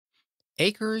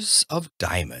Acres of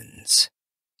Diamonds.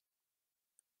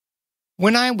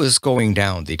 When I was going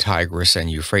down the Tigris and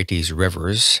Euphrates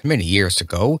rivers many years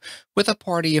ago with a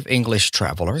party of English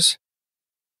travelers,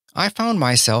 I found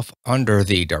myself under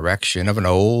the direction of an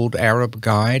old Arab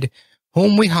guide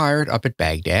whom we hired up at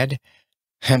Baghdad,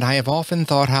 and I have often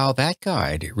thought how that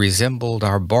guide resembled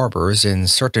our barbers in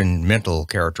certain mental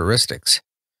characteristics.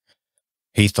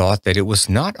 He thought that it was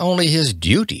not only his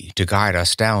duty to guide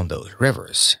us down those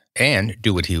rivers and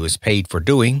do what he was paid for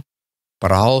doing,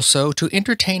 but also to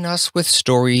entertain us with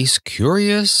stories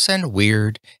curious and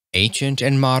weird, ancient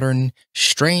and modern,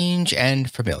 strange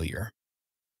and familiar.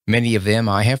 Many of them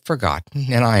I have forgotten,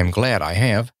 and I am glad I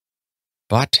have.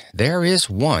 But there is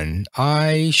one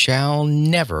I shall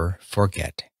never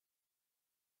forget.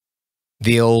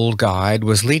 The old guide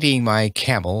was leading my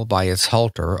camel by its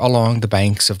halter along the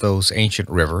banks of those ancient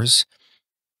rivers,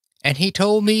 and he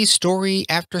told me story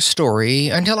after story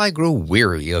until I grew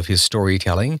weary of his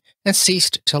storytelling and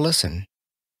ceased to listen.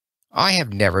 I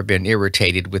have never been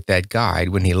irritated with that guide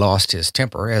when he lost his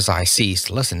temper as I ceased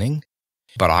listening,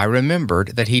 but I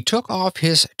remembered that he took off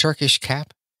his Turkish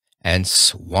cap and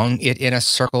swung it in a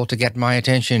circle to get my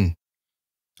attention.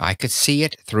 I could see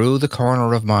it through the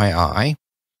corner of my eye,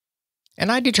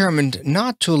 and I determined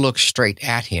not to look straight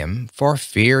at him for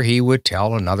fear he would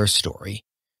tell another story.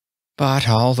 But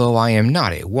although I am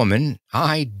not a woman,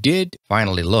 I did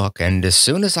finally look, and as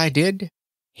soon as I did,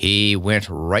 he went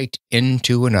right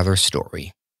into another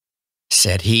story.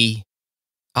 Said he,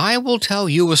 "I will tell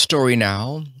you a story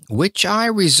now, which I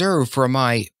reserve for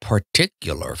my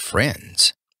particular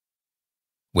friends."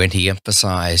 When he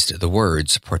emphasized the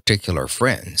words particular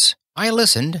friends, I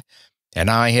listened, and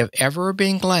I have ever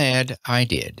been glad I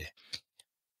did.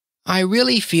 I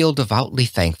really feel devoutly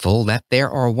thankful that there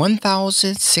are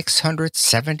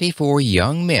 1,674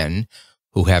 young men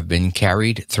who have been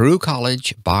carried through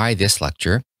college by this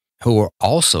lecture, who are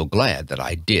also glad that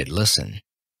I did listen.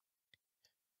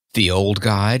 The old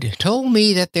guide told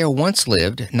me that there once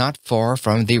lived, not far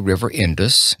from the river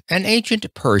Indus, an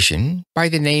ancient Persian by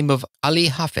the name of Ali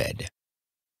Hafed.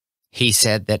 He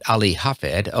said that Ali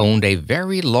Hafed owned a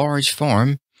very large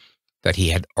farm, that he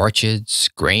had orchards,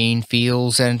 grain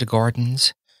fields, and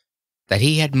gardens, that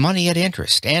he had money at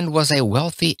interest, and was a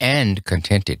wealthy and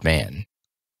contented man.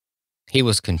 He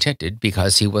was contented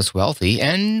because he was wealthy,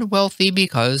 and wealthy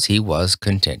because he was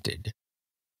contented.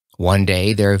 One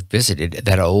day there visited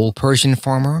that old Persian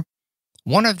farmer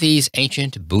one of these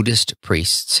ancient Buddhist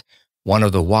priests, one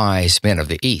of the wise men of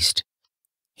the East.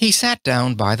 He sat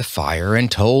down by the fire and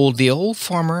told the old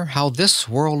farmer how this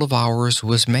world of ours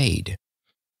was made.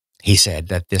 He said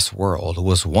that this world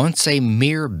was once a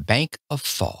mere bank of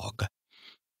fog,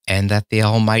 and that the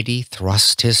Almighty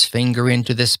thrust his finger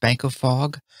into this bank of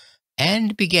fog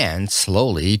and began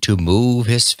slowly to move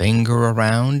his finger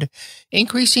around,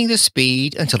 increasing the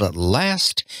speed until at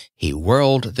last he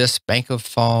whirled this bank of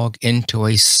fog into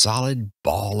a solid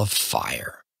ball of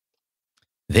fire.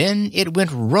 Then it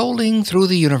went rolling through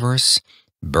the universe,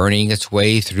 burning its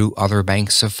way through other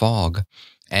banks of fog,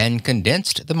 and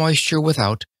condensed the moisture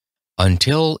without,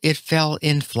 until it fell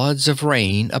in floods of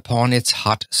rain upon its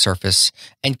hot surface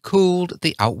and cooled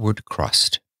the outward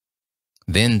crust.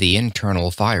 Then the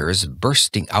internal fires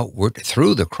bursting outward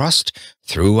through the crust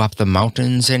threw up the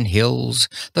mountains and hills,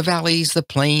 the valleys, the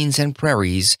plains and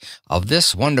prairies of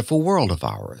this wonderful world of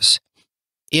ours.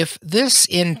 If this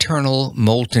internal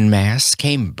molten mass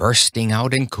came bursting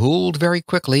out and cooled very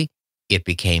quickly, it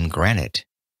became granite.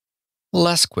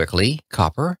 Less quickly,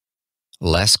 copper.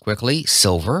 Less quickly,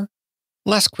 silver.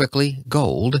 Less quickly,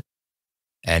 gold.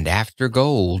 And after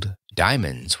gold,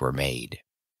 diamonds were made.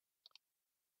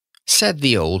 Said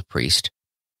the old priest,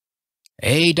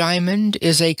 "A diamond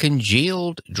is a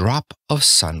congealed drop of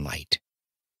sunlight."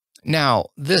 Now,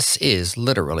 this is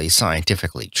literally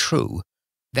scientifically true,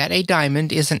 that a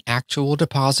diamond is an actual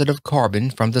deposit of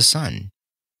carbon from the sun.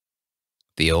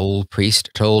 The old priest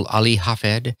told Ali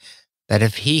Hafed that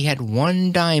if he had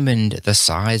one diamond the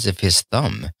size of his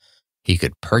thumb, he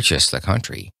could purchase the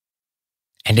country.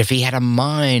 And if he had a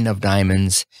mine of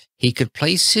diamonds, he could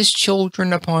place his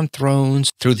children upon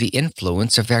thrones through the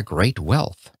influence of their great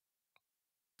wealth.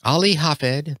 Ali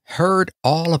Hafed heard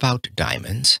all about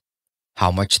diamonds,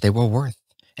 how much they were worth,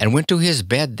 and went to his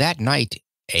bed that night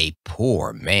a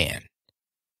poor man.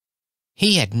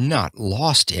 He had not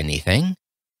lost anything,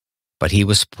 but he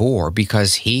was poor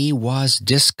because he was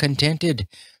discontented,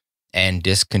 and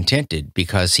discontented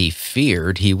because he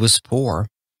feared he was poor.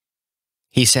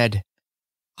 He said,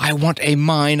 "I want a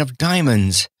mine of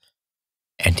diamonds."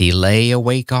 And he lay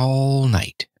awake all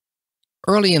night.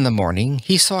 Early in the morning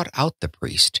he sought out the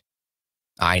priest.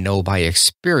 I know by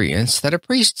experience that a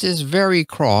priest is very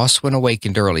cross when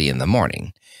awakened early in the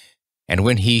morning, and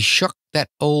when he shook that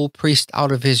old priest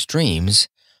out of his dreams,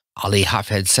 Ali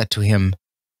Hafed said to him,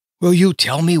 "Will you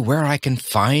tell me where I can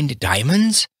find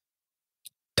diamonds?"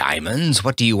 "Diamonds?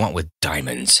 What do you want with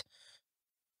diamonds?"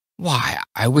 "Why,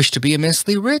 I wish to be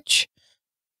immensely rich."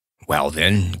 "Well,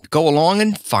 then, go along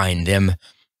and find them.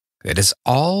 That is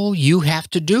all you have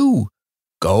to do.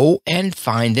 Go and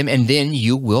find them, and then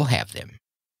you will have them."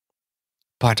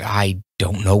 "But I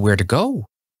don't know where to go."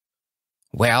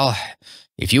 "Well,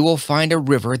 if you will find a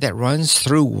river that runs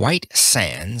through white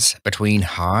sands between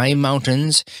high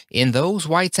mountains, in those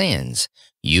white sands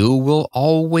you will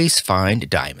always find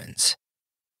diamonds."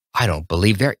 "I don't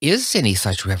believe there is any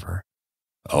such river."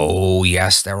 "Oh,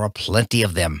 yes, there are plenty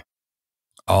of them.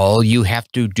 All you have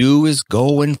to do is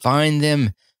go and find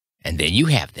them, and then you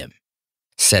have them."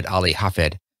 Said Ali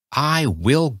Hafed, "I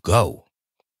will go."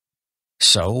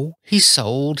 So he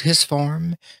sold his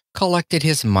farm, collected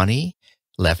his money,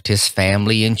 left his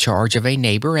family in charge of a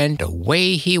neighbor, and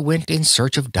away he went in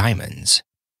search of diamonds.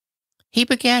 He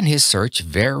began his search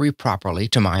very properly,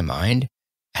 to my mind,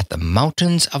 at the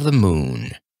Mountains of the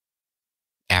Moon.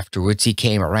 Afterwards he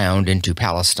came around into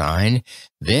Palestine,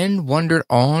 then wandered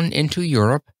on into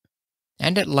Europe,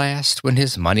 and at last, when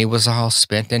his money was all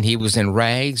spent and he was in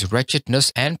rags,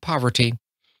 wretchedness, and poverty,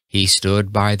 he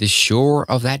stood by the shore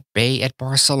of that bay at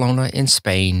Barcelona in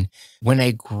Spain, when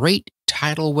a great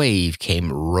tidal wave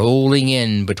came rolling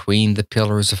in between the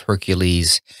pillars of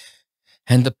Hercules,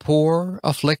 and the poor,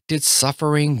 afflicted,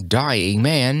 suffering, dying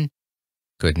man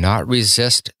could not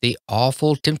resist the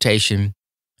awful temptation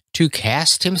to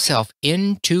cast himself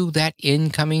into that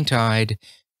incoming tide,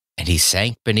 and he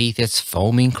sank beneath its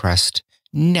foaming crest,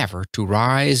 never to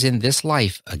rise in this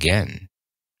life again.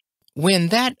 When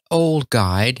that old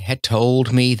guide had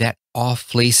told me that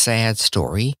awfully sad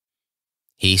story,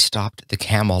 he stopped the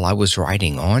camel I was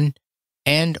riding on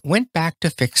and went back to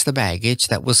fix the baggage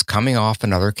that was coming off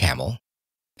another camel,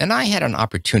 and I had an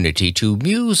opportunity to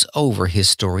muse over his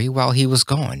story while he was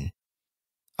gone.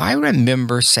 I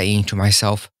remember saying to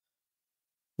myself,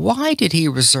 why did he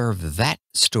reserve that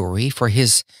story for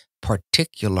his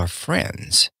particular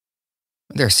friends?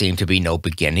 There seemed to be no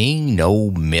beginning,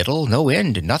 no middle, no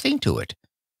end, nothing to it.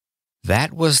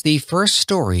 That was the first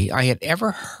story I had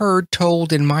ever heard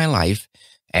told in my life,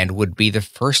 and would be the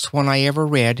first one I ever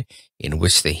read in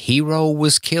which the hero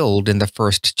was killed in the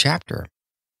first chapter.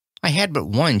 I had but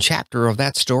one chapter of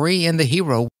that story, and the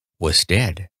hero was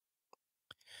dead.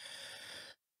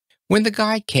 When the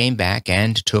guide came back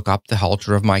and took up the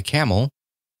halter of my camel,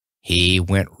 he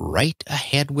went right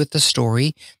ahead with the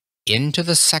story into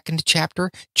the second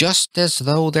chapter, just as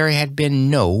though there had been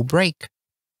no break.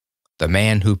 The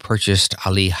man who purchased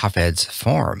Ali Hafed's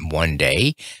farm one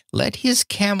day led his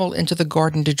camel into the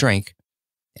garden to drink,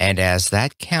 and as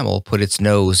that camel put its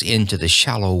nose into the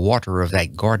shallow water of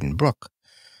that garden brook,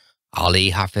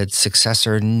 Ali Hafed's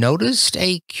successor noticed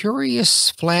a curious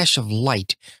flash of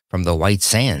light from the white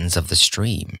sands of the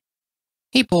stream.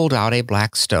 He pulled out a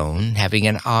black stone, having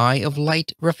an eye of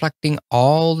light reflecting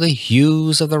all the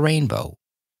hues of the rainbow.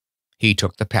 He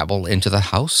took the pebble into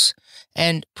the house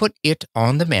and put it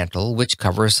on the mantel which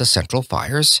covers the central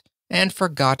fires, and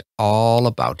forgot all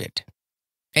about it.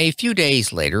 A few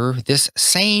days later, this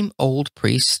same old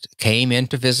priest came in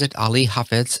to visit Ali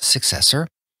Hafed's successor,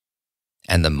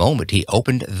 and the moment he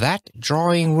opened that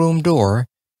drawing-room door,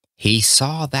 he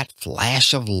saw that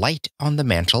flash of light on the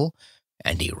mantel,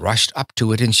 and he rushed up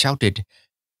to it and shouted,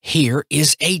 "Here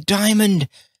is a diamond!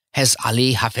 Has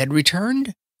Ali Hafed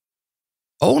returned?"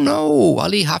 "Oh, no,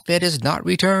 Ali Hafed is not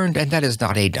returned, and that is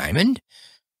not a diamond.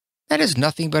 That is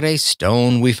nothing but a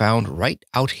stone we found right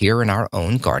out here in our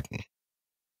own garden."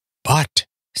 "But,"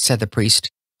 said the priest,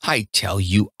 "I tell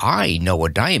you I know a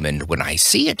diamond when I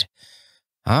see it.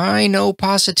 I know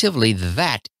positively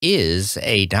that is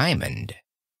a diamond."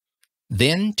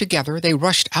 Then together they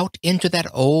rushed out into that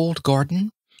old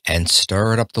garden and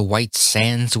stirred up the white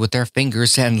sands with their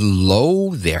fingers, and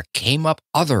lo, there came up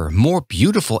other, more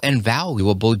beautiful and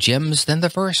valuable gems than the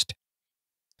first.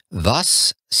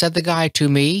 "Thus," said the guide to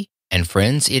me, and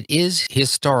friends, it is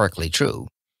historically true,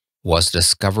 was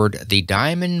discovered the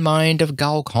diamond mine of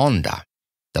Golconda,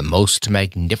 the most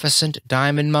magnificent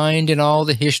diamond mine in all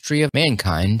the history of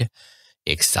mankind,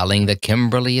 excelling the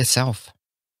Kimberley itself.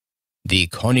 The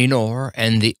Koh-i-Noor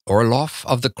and the Orloff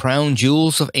of the crown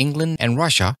jewels of England and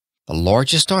Russia, the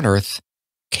largest on earth,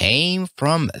 came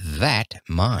from that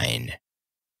mine.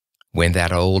 When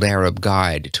that old Arab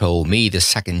guide told me the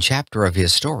second chapter of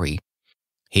his story,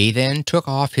 he then took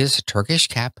off his Turkish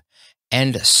cap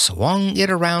and swung it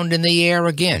around in the air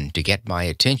again to get my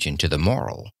attention to the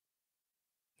moral.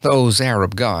 Those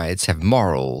Arab guides have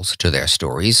morals to their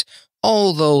stories,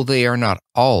 although they are not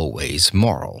always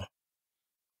moral.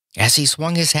 As he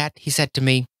swung his hat, he said to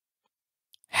me,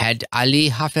 "Had Ali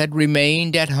Hafed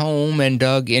remained at home and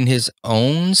dug in his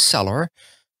own cellar,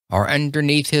 or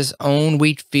underneath his own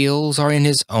wheat fields, or in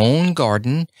his own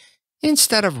garden,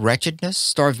 instead of wretchedness,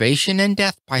 starvation, and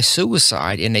death by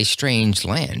suicide in a strange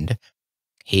land,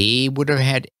 he would have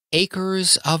had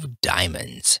acres of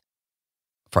diamonds.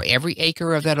 For every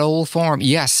acre of that old farm,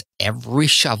 yes, every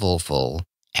shovelful,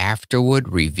 afterward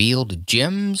revealed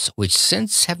gems which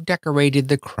since have decorated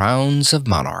the crowns of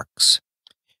monarchs."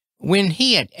 When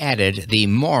he had added the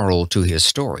moral to his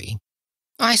story,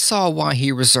 I saw why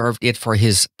he reserved it for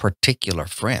his particular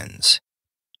friends.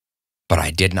 But I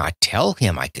did not tell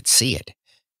him I could see it.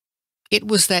 It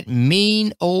was that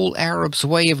mean old Arab's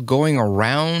way of going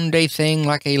around a thing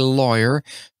like a lawyer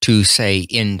to say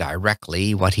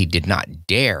indirectly what he did not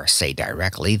dare say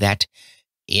directly, that,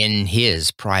 in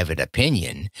his private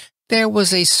opinion, there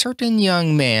was a certain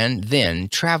young man then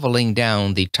traveling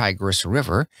down the Tigris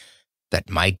River that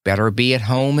might better be at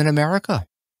home in America.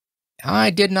 I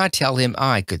did not tell him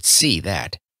I could see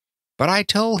that, but I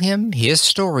told him his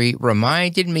story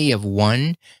reminded me of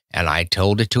one, and I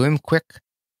told it to him quick,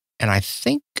 and I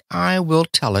think I will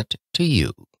tell it to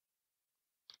you.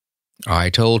 I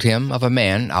told him of a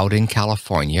man out in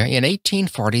California in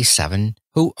 1847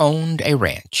 who owned a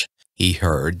ranch. He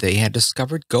heard they had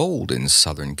discovered gold in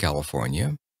Southern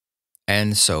California,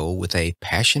 and so, with a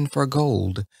passion for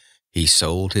gold, he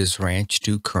sold his ranch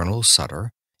to Colonel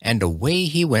Sutter, and away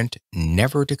he went,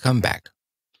 never to come back.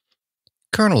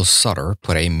 Colonel Sutter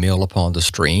put a mill upon the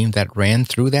stream that ran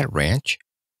through that ranch,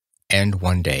 and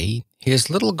one day his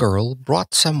little girl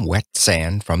brought some wet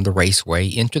sand from the raceway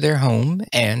into their home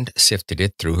and sifted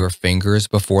it through her fingers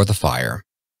before the fire.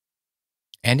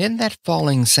 And in that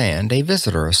falling sand a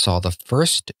visitor saw the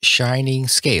first shining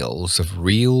scales of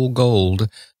real gold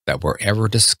that were ever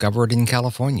discovered in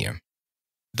California.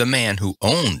 The man who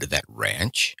owned that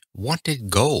ranch wanted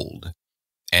gold,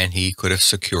 and he could have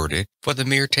secured it for the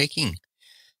mere taking.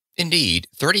 Indeed,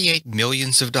 $38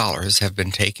 millions have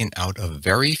been taken out of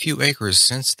very few acres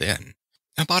since then.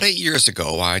 About 8 years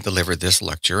ago, I delivered this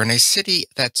lecture in a city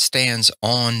that stands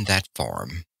on that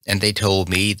farm, and they told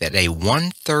me that a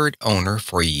one-third owner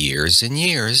for years and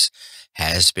years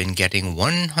has been getting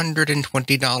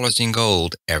 $120 in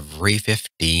gold every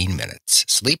 15 minutes,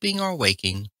 sleeping or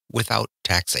waking, without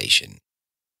taxation.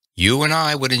 You and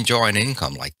I would enjoy an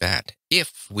income like that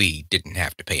if we didn't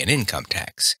have to pay an income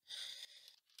tax.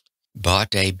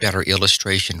 But a better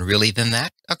illustration really than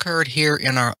that occurred here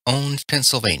in our own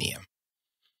Pennsylvania.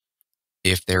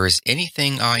 If there is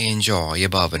anything I enjoy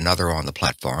above another on the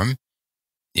platform,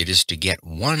 it is to get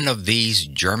one of these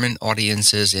German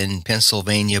audiences in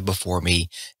Pennsylvania before me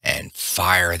and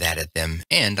fire that at them,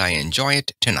 and I enjoy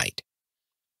it tonight.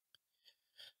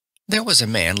 There was a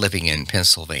man living in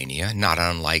Pennsylvania, not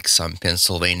unlike some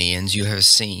Pennsylvanians you have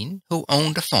seen, who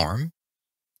owned a farm,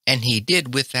 and he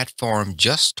did with that farm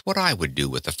just what I would do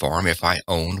with a farm if I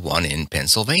owned one in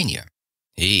Pennsylvania.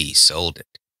 He sold it.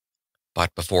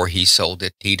 But before he sold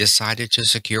it, he decided to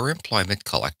secure employment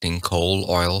collecting coal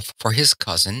oil for his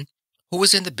cousin, who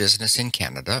was in the business in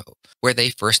Canada, where they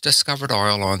first discovered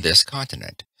oil on this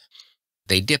continent.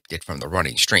 They dipped it from the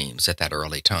running streams at that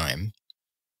early time.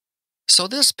 So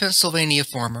this Pennsylvania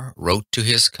farmer wrote to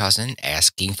his cousin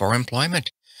asking for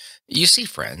employment. You see,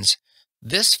 friends,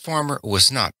 this farmer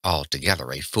was not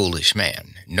altogether a foolish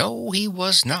man. No, he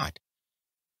was not.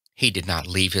 He did not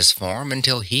leave his farm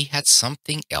until he had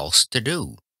something else to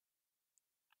do.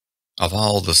 Of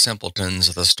all the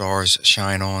simpletons the stars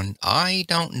shine on, I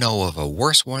don't know of a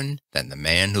worse one than the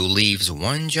man who leaves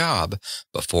one job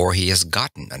before he has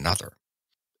gotten another.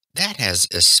 That has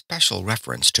especial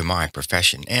reference to my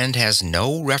profession and has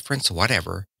no reference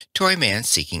whatever to a man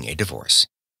seeking a divorce.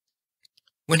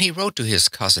 When he wrote to his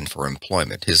cousin for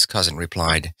employment, his cousin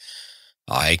replied,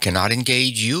 "I cannot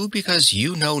engage you because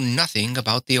you know nothing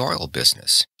about the oil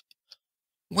business."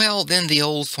 Well, then the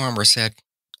old farmer said,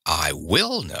 "I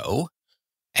will know,"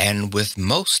 and with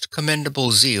most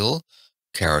commendable zeal,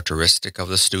 characteristic of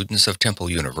the students of Temple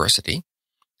University,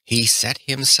 he set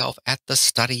himself at the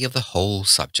study of the whole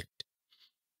subject.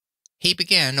 He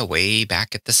began away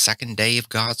back at the second day of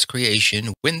God's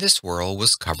creation, when this world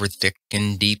was covered thick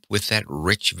and deep with that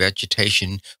rich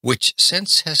vegetation which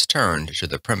since has turned to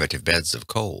the primitive beds of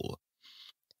coal.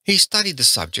 He studied the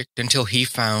subject until he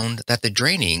found that the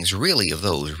drainings really of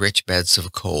those rich beds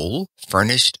of coal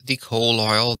furnished the coal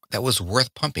oil that was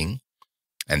worth pumping,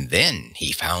 and then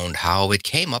he found how it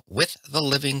came up with the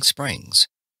living springs.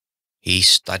 He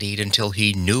studied until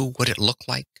he knew what it looked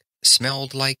like,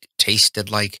 smelled like,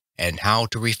 tasted like, and how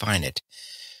to refine it.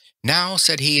 Now,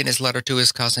 said he in his letter to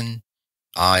his cousin,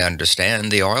 I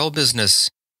understand the oil business.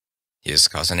 His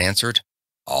cousin answered,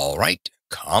 All right,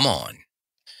 come on.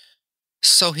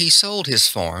 So he sold his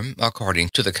farm, according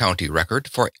to the county record,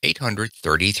 for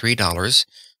 $833,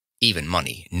 even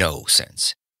money, no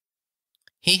sense.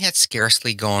 He had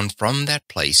scarcely gone from that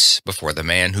place before the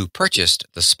man who purchased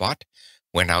the spot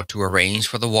went out to arrange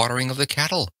for the watering of the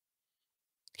cattle.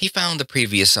 He found the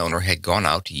previous owner had gone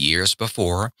out years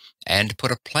before and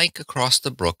put a plank across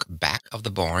the brook back of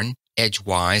the barn,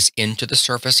 edgewise into the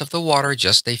surface of the water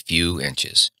just a few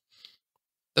inches.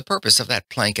 The purpose of that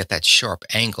plank at that sharp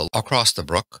angle across the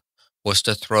brook was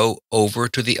to throw over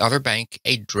to the other bank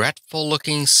a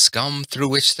dreadful-looking scum through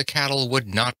which the cattle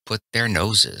would not put their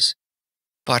noses.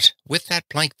 But with that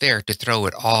plank there to throw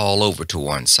it all over to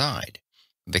one side,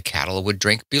 the cattle would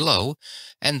drink below,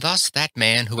 and thus that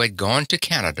man who had gone to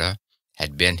Canada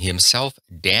had been himself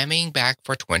damming back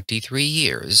for 23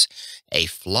 years a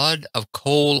flood of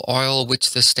coal oil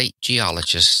which the state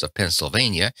geologists of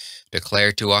Pennsylvania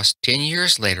declared to us 10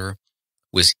 years later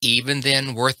was even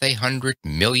then worth $100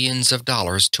 million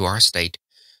to our state,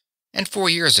 and 4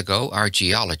 years ago our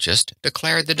geologist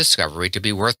declared the discovery to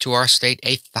be worth to our state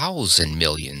 $1,000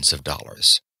 million.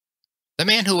 The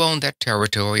man who owned that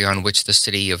territory on which the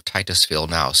city of Titusville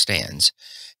now stands,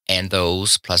 and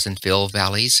those Pleasantville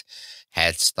valleys,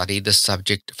 had studied the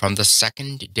subject from the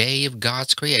second day of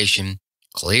God's creation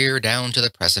clear down to the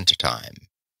present time.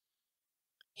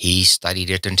 He studied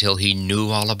it until he knew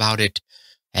all about it,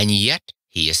 and yet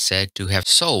he is said to have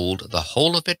sold the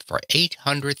whole of it for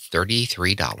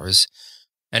 $833,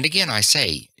 and again I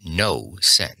say, no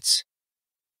sense.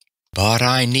 But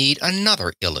I need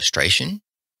another illustration.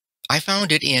 I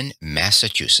found it in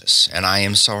Massachusetts, and I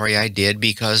am sorry I did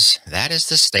because that is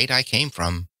the state I came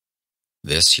from.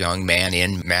 This young man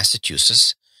in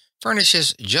Massachusetts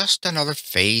furnishes just another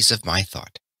phase of my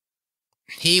thought.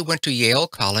 He went to Yale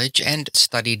College and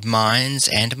studied mines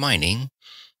and mining,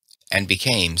 and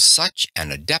became such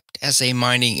an adept as a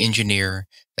mining engineer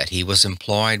that he was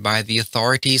employed by the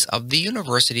authorities of the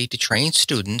university to train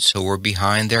students who were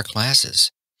behind their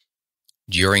classes.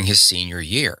 During his senior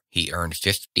year, he earned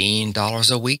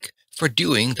 $15 a week for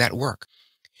doing that work.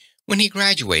 When he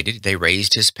graduated, they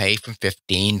raised his pay from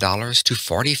 $15 to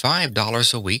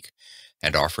 $45 a week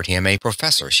and offered him a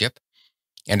professorship,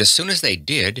 and as soon as they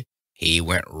did, he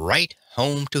went right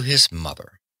home to his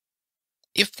mother.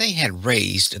 If they had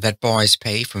raised that boy's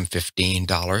pay from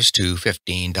 $15 to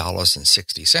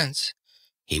 $15.60,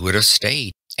 he would have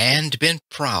stayed and been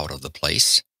proud of the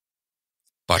place.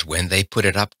 But when they put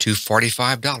it up to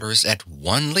 $45 at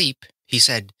one leap, he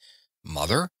said,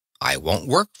 Mother, I won't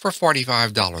work for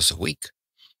 $45 a week.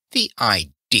 The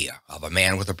idea of a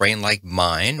man with a brain like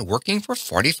mine working for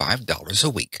 $45 a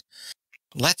week.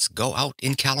 Let's go out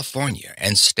in California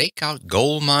and stake out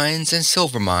gold mines and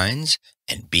silver mines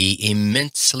and be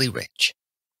immensely rich.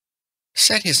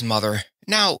 Said his mother,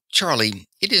 Now, Charlie,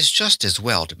 it is just as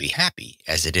well to be happy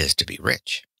as it is to be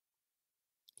rich.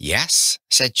 Yes,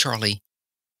 said Charlie,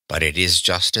 but it is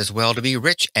just as well to be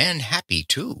rich and happy,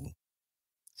 too.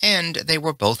 And they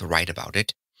were both right about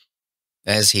it.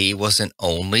 As he was an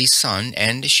only son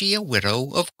and she a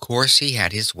widow, of course he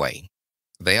had his way.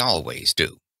 They always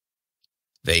do.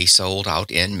 They sold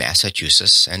out in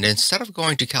Massachusetts, and instead of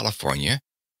going to California,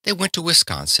 they went to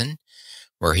Wisconsin,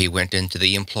 where he went into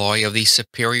the employ of the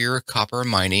Superior Copper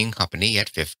Mining Company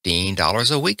at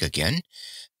 $15 a week again,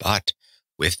 but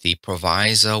with the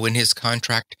proviso in his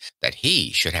contract that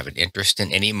he should have an interest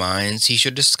in any mines he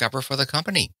should discover for the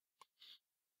company.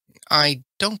 I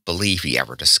don't believe he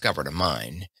ever discovered a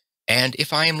mine, and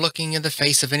if I am looking in the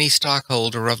face of any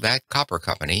stockholder of that copper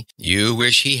company, you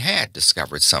wish he had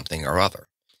discovered something or other.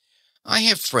 I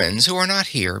have friends who are not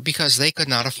here because they could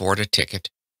not afford a ticket,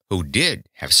 who did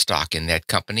have stock in that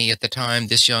company at the time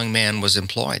this young man was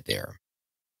employed there.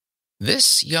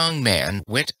 This young man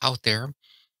went out there,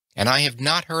 and I have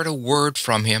not heard a word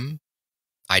from him.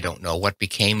 I don't know what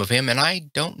became of him, and I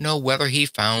don't know whether he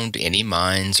found any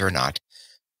mines or not,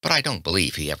 but I don't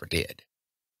believe he ever did.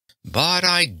 But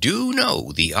I do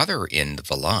know the other end of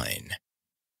the line.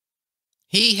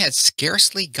 He had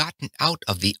scarcely gotten out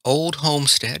of the old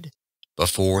homestead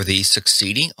before the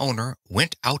succeeding owner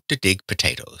went out to dig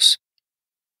potatoes.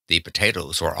 The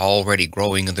potatoes were already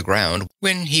growing in the ground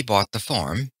when he bought the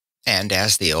farm, and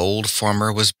as the old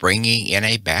farmer was bringing in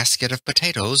a basket of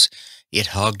potatoes, it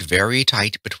hugged very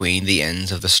tight between the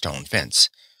ends of the stone fence.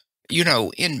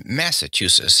 In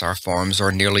Massachusetts, our farms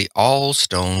are nearly all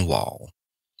stone wall.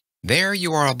 There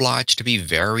you are obliged to be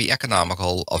very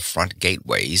economical of front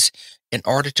gateways in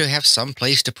order to have some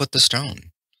place to put the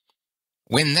stone.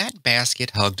 When that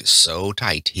basket hugged so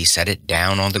tight, he set it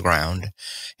down on the ground,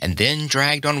 and then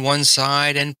dragged on one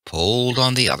side and pulled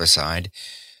on the other side,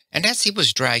 and as he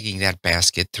was dragging that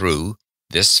basket through,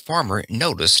 this farmer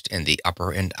noticed in the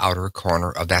upper and outer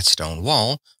corner of that stone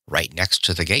wall, right next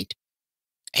to the gate,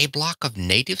 a block of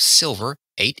native silver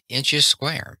 8 inches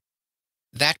square.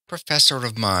 That professor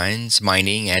of mines,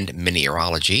 mining, and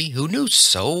mineralogy, who knew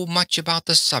so much about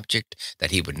the subject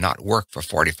that he would not work for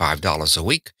 $45 a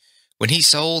week, when he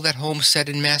sold that homestead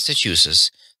in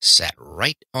Massachusetts, sat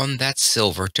right on that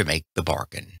silver to make the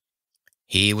bargain.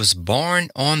 He was born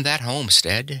on that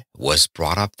homestead, was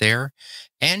brought up there,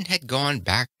 and had gone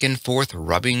back and forth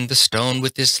rubbing the stone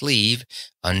with his sleeve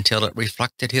until it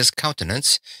reflected his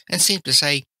countenance and seemed to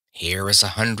say, "Here is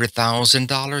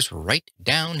 $100,000 right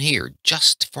down here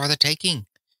just for the taking."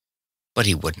 But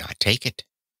he would not take it.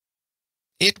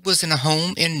 It was in a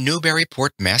home in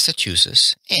Newburyport,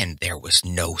 Massachusetts, and there was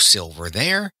no silver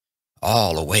there,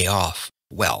 all away off.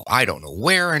 Well, I don't know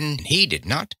where, and he did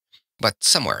not, but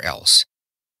somewhere else.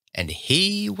 And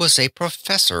he was a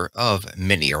professor of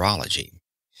mineralogy.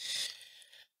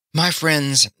 My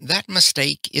friends, that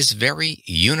mistake is very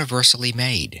universally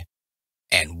made.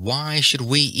 And why should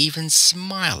we even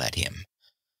smile at him?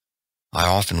 I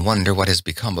often wonder what has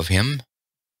become of him.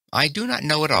 I do not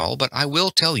know it all, but I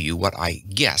will tell you what I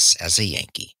guess as a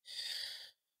Yankee.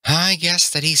 I guess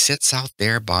that he sits out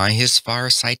there by his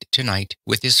fireside tonight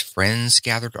with his friends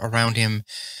gathered around him,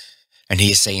 and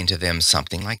he is saying to them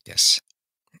something like this.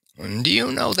 "Do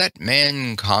you know that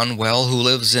man Conwell who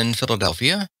lives in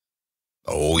Philadelphia?"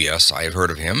 "Oh, yes, I have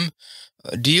heard of him."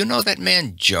 "Do you know that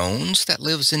man Jones that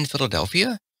lives in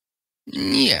Philadelphia?"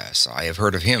 "Yes, I have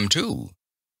heard of him too."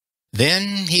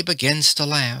 Then he begins to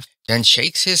laugh and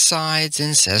shakes his sides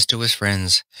and says to his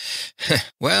friends,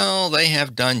 "Well, they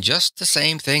have done just the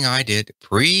same thing I did,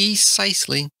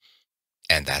 precisely."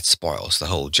 And that spoils the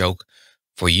whole joke,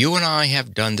 for you and I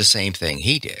have done the same thing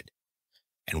he did.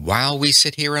 And while we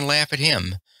sit here and laugh at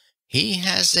him, he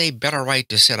has a better right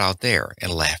to sit out there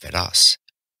and laugh at us.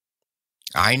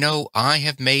 I know I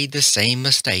have made the same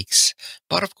mistakes,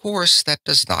 but of course that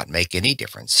does not make any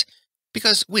difference,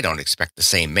 because we don't expect the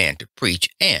same man to preach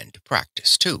and to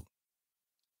practice too.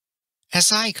 As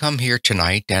I come here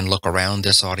tonight and look around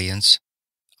this audience,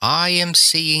 I am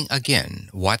seeing again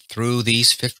what through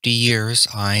these 50 years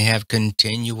I have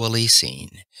continually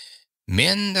seen.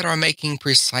 Men that are making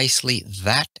precisely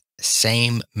that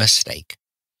same mistake.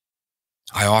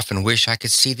 I often wish I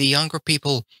could see the younger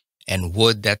people, and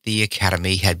would that the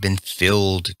academy had been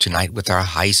filled tonight with our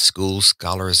high school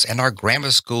scholars and our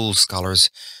grammar school scholars,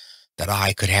 that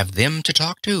I could have them to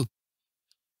talk to.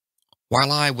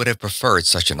 While I would have preferred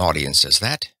such an audience as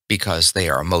that, because they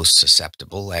are most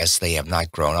susceptible, as they have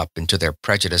not grown up into their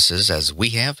prejudices as we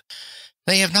have,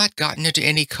 they have not gotten into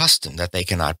any custom that they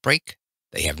cannot break,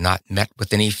 they have not met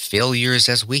with any failures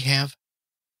as we have.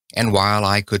 And while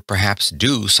I could perhaps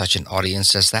do such an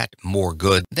audience as that more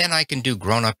good than I can do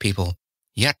grown-up people,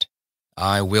 yet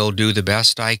I will do the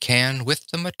best I can with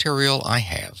the material I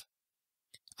have.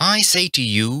 I say to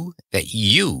you that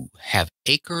you have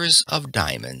acres of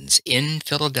diamonds in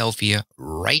Philadelphia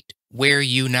right where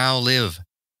you now live.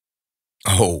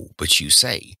 Oh, but you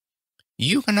say,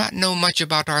 you cannot know much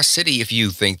about our city if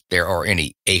you think there are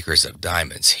any acres of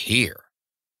diamonds here.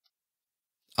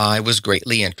 I was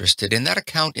greatly interested in that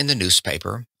account in the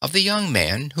newspaper of the young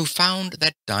man who found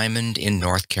that diamond in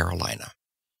North Carolina.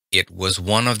 It was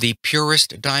one of the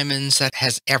purest diamonds that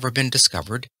has ever been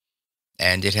discovered,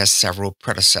 and it has several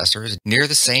predecessors near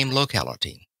the same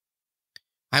locality.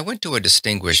 I went to a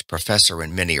distinguished professor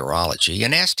in mineralogy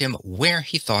and asked him where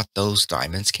he thought those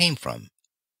diamonds came from.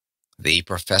 The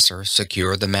professor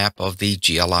secured the map of the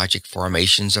geologic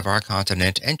formations of our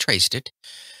continent and traced it.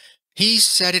 He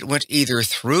said it went either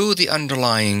through the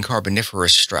underlying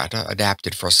carboniferous strata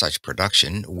adapted for such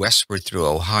production westward through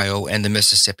Ohio and the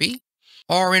Mississippi,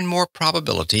 or in more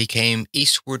probability came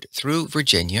eastward through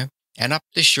Virginia and up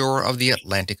the shore of the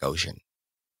Atlantic Ocean.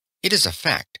 It is a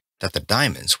fact that the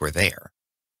diamonds were there,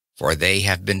 for they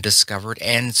have been discovered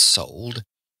and sold,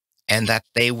 and that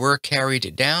they were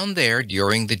carried down there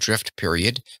during the drift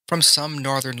period from some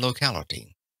northern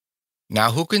locality.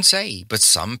 Now who can say but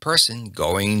some person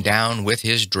going down with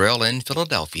his drill in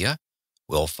Philadelphia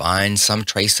will find some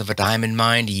trace of a diamond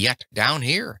mine yet down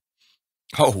here?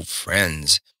 Oh,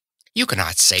 friends, you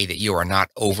cannot say that you are not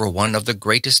over one of the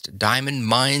greatest diamond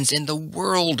mines in the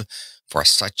world, for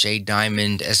such a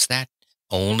diamond as that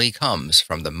only comes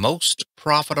from the most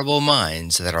profitable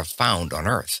mines that are found on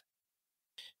earth.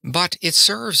 But it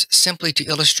serves simply to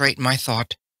illustrate my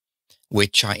thought,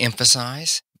 which I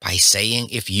emphasize by saying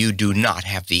if you do not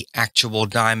have the actual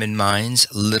diamond mines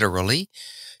literally,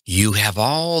 you have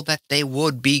all that they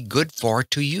would be good for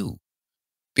to you.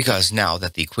 Because now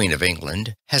that the Queen of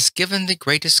England has given the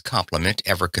greatest compliment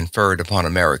ever conferred upon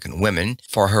American women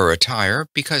for her attire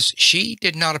because she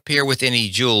did not appear with any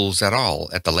jewels at all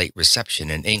at the late reception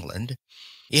in England,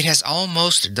 it has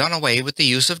almost done away with the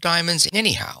use of diamonds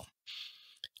anyhow.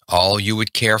 All you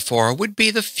would care for would be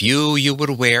the few you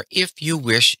would wear if you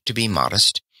wish to be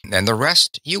modest, and the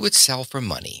rest you would sell for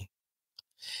money.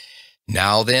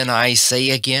 Now then, I say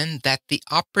again that the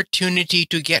opportunity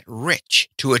to get rich,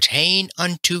 to attain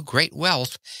unto great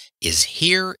wealth, is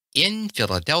here in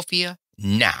Philadelphia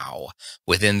now,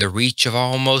 within the reach of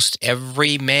almost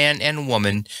every man and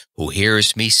woman who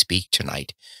hears me speak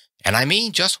tonight. And I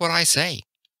mean just what I say.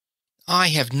 I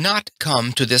have not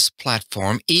come to this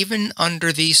platform, even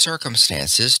under these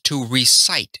circumstances, to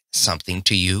recite something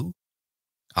to you.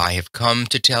 I have come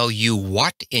to tell you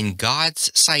what in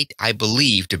God's sight I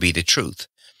believe to be the truth.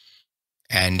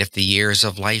 And if the years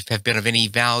of life have been of any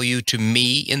value to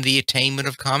me in the attainment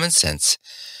of common sense,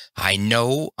 I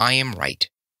know I am right.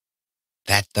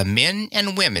 That the men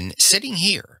and women sitting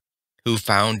here, who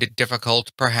found it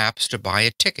difficult perhaps to buy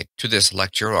a ticket to this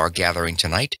lecture or gathering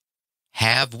tonight,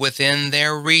 have within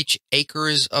their reach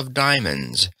acres of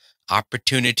diamonds,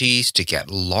 opportunities to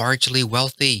get largely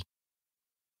wealthy.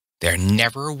 There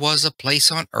never was a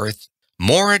place on earth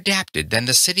more adapted than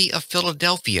the city of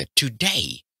Philadelphia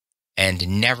today,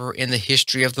 and never in the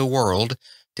history of the world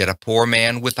did a poor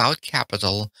man without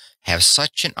capital have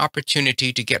such an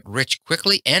opportunity to get rich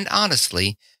quickly and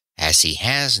honestly as he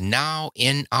has now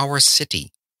in our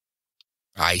city.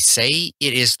 I say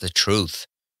it is the truth,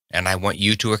 and I want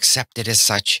you to accept it as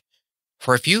such,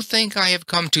 for if you think I have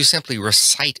come to simply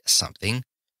recite something,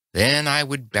 then I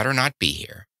would better not be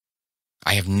here.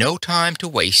 I have no time to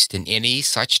waste in any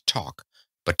such talk,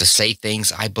 but to say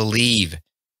things I believe,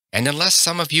 and unless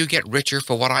some of you get richer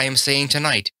for what I am saying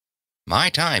tonight, my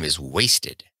time is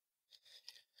wasted.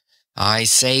 I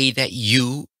say that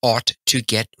you ought to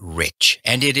get rich,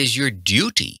 and it is your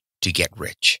duty to get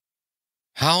rich.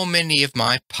 How many of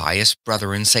my pious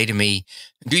brethren say to me,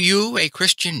 "Do you, a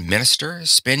Christian minister,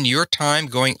 spend your time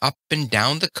going up and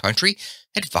down the country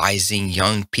advising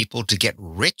young people to get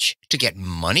rich, to get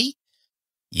money?"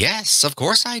 Yes, of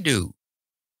course I do.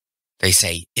 They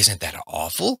say, "Isn't that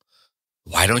awful?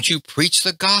 Why don't you preach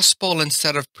the gospel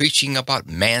instead of preaching about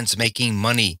man's making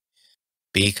money?"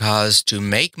 Because to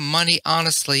make money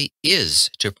honestly is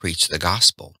to preach the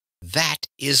gospel. That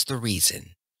is the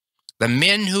reason. The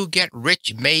men who get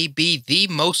rich may be the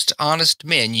most honest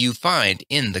men you find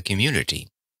in the community.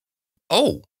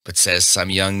 "Oh, but," says some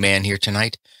young man here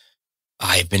tonight,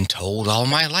 "I've been told all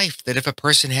my life that if a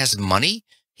person has money,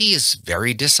 he is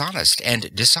very dishonest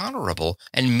and dishonorable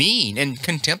and mean and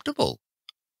contemptible."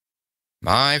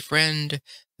 My friend,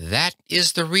 that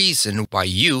is the reason why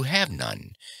you have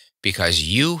none, because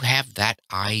you have that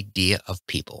idea of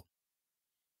people.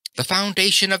 The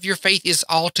foundation of your faith is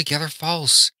altogether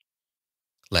false.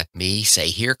 Let me say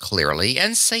here clearly,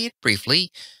 and say it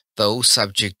briefly, though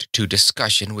subject to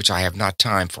discussion which I have not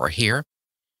time for here,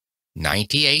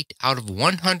 98 out of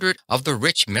 100 of the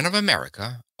rich men of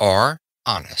America are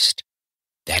honest.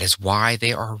 That is why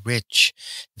they are rich.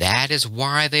 That is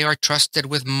why they are trusted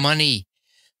with money.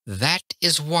 That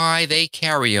is why they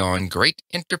carry on great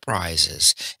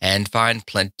enterprises and find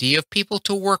plenty of people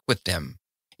to work with them.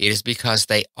 It is because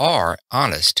they are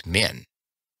honest men.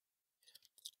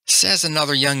 Says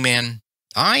another young man,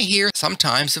 "I hear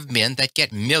sometimes of men that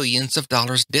get millions of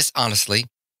dollars dishonestly."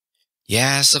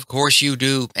 Yes, of course you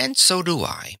do, and so do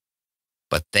I.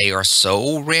 But they are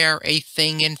so rare a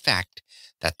thing in fact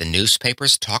that the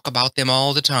newspapers talk about them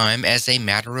all the time as a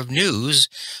matter of news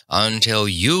until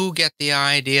you get the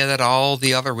idea that all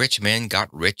the other rich men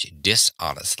got rich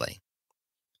dishonestly.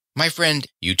 My friend,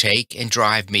 you take and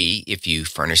drive me, if you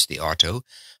furnish the auto,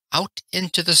 out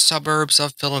into the suburbs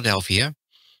of Philadelphia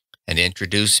and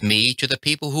introduce me to the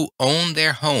people who own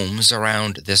their homes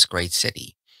around this great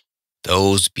city.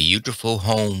 Those beautiful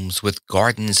homes with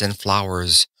gardens and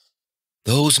flowers,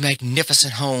 those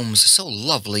magnificent homes so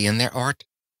lovely in their art.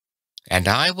 And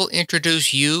I will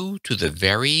introduce you to the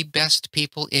very best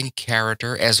people in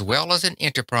character as well as in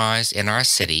enterprise in our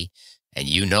city, and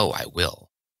you know I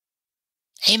will.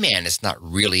 A man is not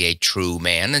really a true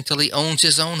man until he owns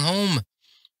his own home,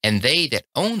 and they that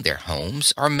own their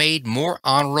homes are made more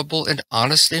honorable and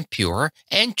honest and pure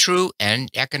and true and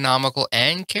economical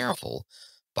and careful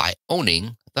by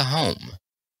owning the home.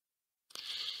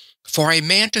 For a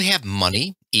man to have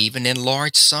money, even in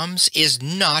large sums, is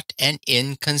not an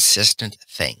inconsistent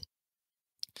thing.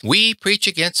 We preach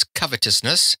against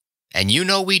covetousness, and you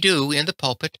know we do in the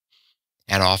pulpit,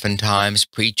 and oftentimes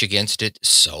preach against it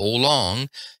so long,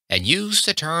 and use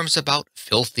the terms about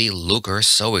filthy lucre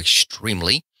so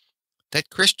extremely, that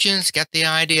Christians get the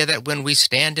idea that when we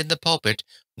stand in the pulpit,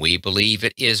 we believe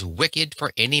it is wicked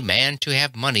for any man to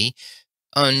have money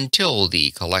until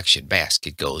the collection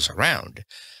basket goes around.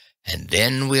 And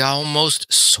then we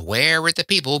almost swear at the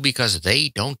people because they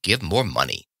don't give more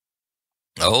money.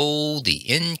 Oh, the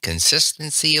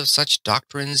inconsistency of such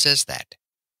doctrines as that.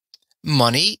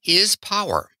 Money is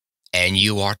power, and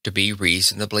you ought to be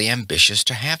reasonably ambitious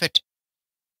to have it.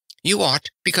 You ought,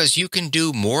 because you can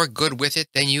do more good with it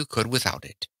than you could without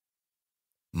it.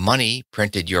 Money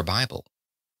printed your Bible.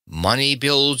 Money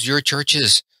builds your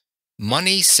churches.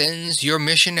 Money sends your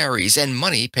missionaries, and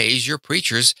money pays your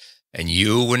preachers, and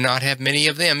you would not have many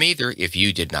of them either if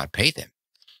you did not pay them.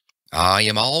 I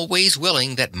am always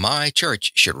willing that my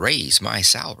church should raise my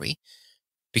salary,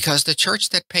 because the church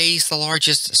that pays the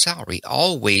largest salary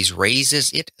always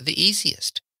raises it the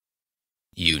easiest.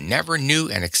 You never knew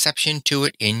an exception to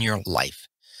it in your life.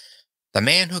 The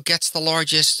man who gets the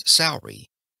largest salary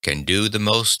can do the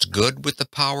most good with the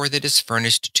power that is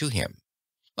furnished to him.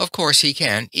 Of course he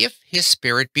can, if his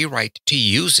spirit be right to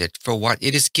use it for what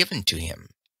it is given to him.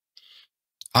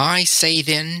 I say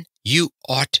then, you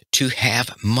ought to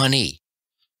have money.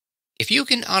 If you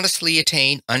can honestly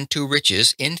attain unto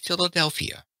riches in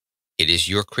Philadelphia, it is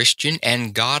your Christian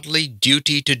and godly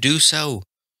duty to do so.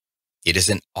 It is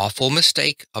an awful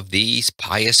mistake of these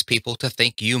pious people to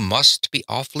think you must be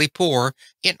awfully poor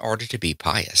in order to be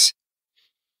pious.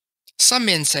 Some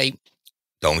men say,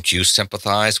 "Don't you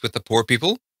sympathize with the poor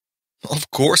people?"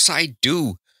 Of course I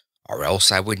do, or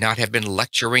else I would not have been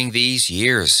lecturing these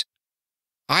years.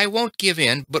 I won't give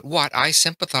in but what I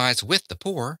sympathize with the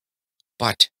poor,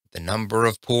 but the number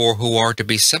of poor who are to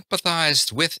be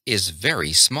sympathized with is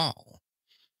very small.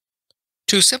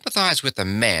 To sympathize with a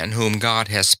man whom God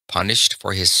has punished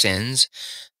for his sins,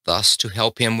 thus to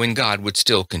help him when God would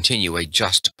still continue a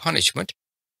just punishment,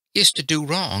 is to do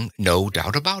wrong, no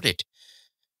doubt about it.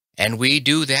 And we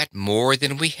do that more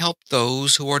than we help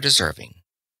those who are deserving.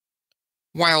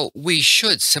 While we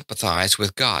should sympathize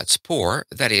with God's poor,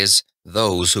 that is,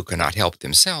 those who cannot help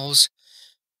themselves,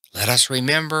 let us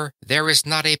remember there is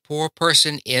not a poor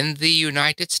person in the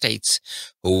United States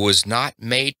who was not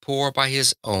made poor by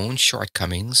his own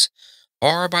shortcomings,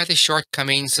 or by the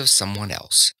shortcomings of someone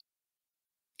else.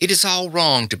 It is all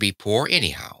wrong to be poor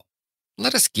anyhow.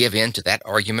 Let us give in to that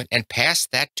argument and pass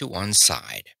that to one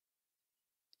side.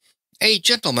 A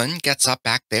gentleman gets up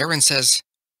back there and says,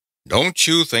 "Don't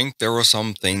you think there are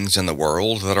some things in the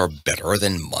world that are better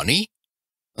than money?"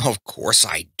 Of course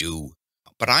I do,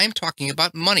 but I am talking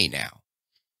about money now.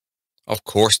 Of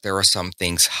course there are some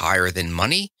things higher than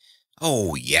money.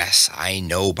 Oh, yes, I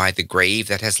know by the grave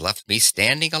that has left me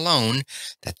standing alone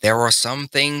that there are some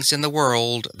things in the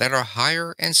world that are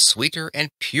higher and sweeter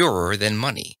and purer than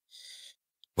money.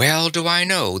 Well do I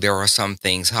know there are some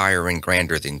things higher and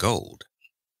grander than gold.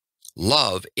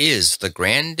 Love is the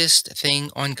grandest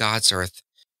thing on God's earth,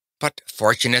 but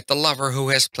fortunate the lover who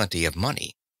has plenty of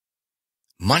money.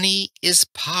 Money is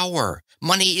power.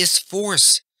 Money is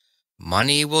force.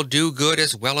 Money will do good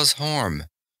as well as harm.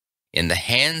 In the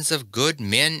hands of good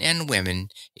men and women,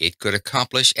 it could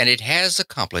accomplish, and it has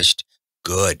accomplished,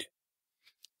 good.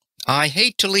 I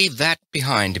hate to leave that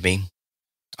behind me.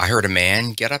 I heard a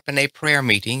man get up in a prayer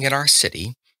meeting in our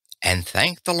city and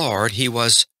thank the Lord he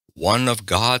was one of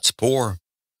God's poor.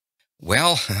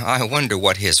 Well, I wonder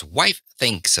what his wife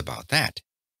thinks about that.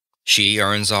 She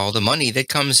earns all the money that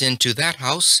comes into that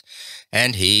house,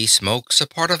 and he smokes a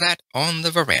part of that on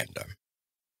the veranda.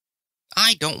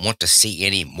 I don't want to see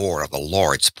any more of the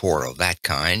Lord's poor of that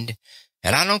kind,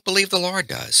 and I don't believe the Lord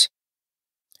does.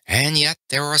 And yet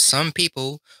there are some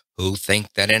people who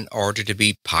think that in order to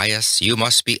be pious you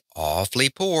must be awfully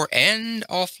poor and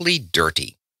awfully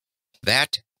dirty.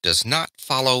 That does not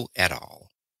follow at all.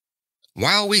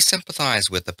 While we sympathize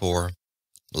with the poor,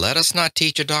 let us not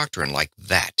teach a doctrine like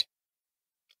that.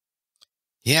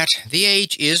 Yet the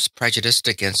age is prejudiced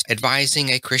against advising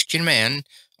a Christian man,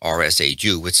 or as a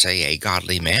Jew would say, a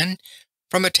godly man,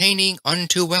 from attaining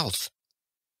unto wealth.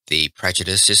 The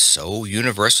prejudice is so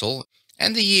universal,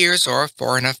 and the years are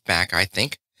far enough back, I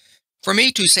think, for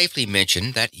me to safely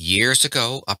mention that years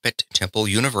ago up at Temple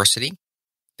University,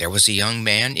 there was a young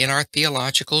man in our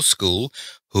theological school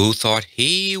who thought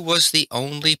he was the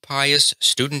only pious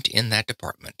student in that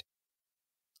department.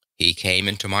 He came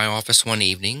into my office one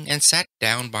evening and sat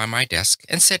down by my desk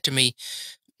and said to me,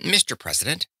 "Mr.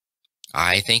 President,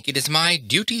 I think it is my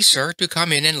duty, sir, to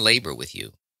come in and labor with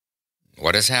you."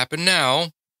 "What has happened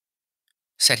now?"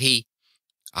 said he.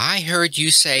 "I heard you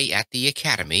say at the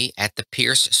academy at the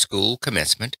Pierce School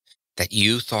commencement that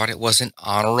you thought it was an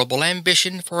honorable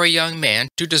ambition for a young man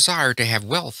to desire to have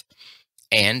wealth,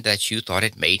 and that you thought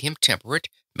it made him temperate,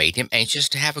 made him anxious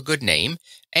to have a good name,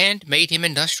 and made him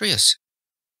industrious.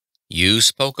 You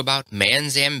spoke about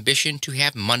man's ambition to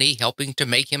have money helping to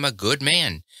make him a good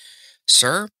man.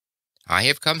 Sir, I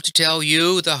have come to tell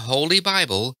you the Holy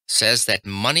Bible says that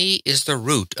money is the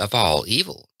root of all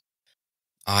evil."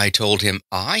 I told him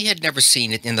I had never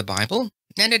seen it in the Bible,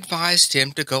 and advised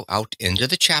him to go out into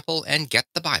the chapel and get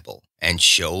the Bible, and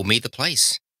show me the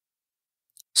place.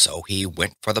 So he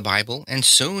went for the Bible, and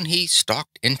soon he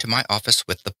stalked into my office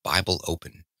with the Bible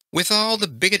open, with all the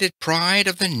bigoted pride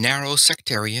of the narrow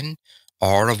sectarian,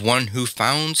 or of one who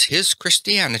founds his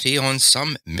Christianity on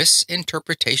some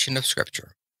misinterpretation of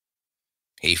Scripture.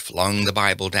 He flung the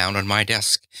Bible down on my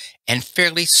desk, and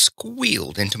fairly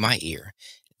squealed into my ear,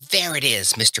 "There it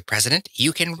is, Mr. President.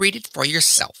 You can read it for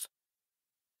yourself."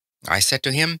 I said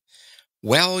to him,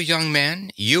 "Well, young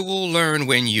man, you will learn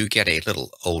when you get a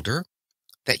little older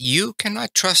that you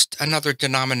cannot trust another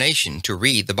denomination to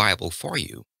read the Bible for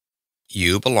you.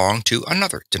 You belong to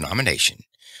another denomination.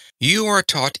 You are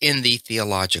taught in the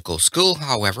theological school,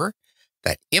 however,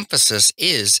 that emphasis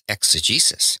is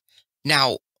exegesis.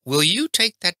 Now, will you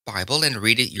take that Bible and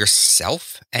read it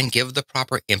yourself and give the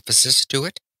proper emphasis to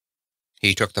it?"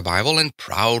 He took the Bible and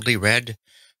proudly read,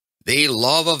 "The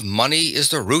love of money is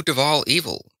the root of all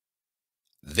evil."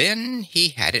 Then he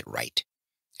had it right.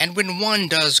 And when one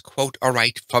does quote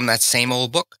aright from that same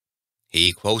old book,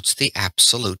 he quotes the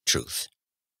absolute truth.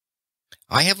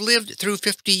 I have lived through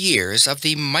 50 years of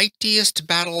the mightiest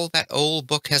battle that old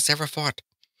book has ever fought,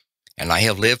 and I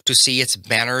have lived to see its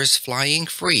banners flying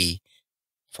free,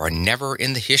 for never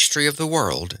in the history of the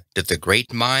world did the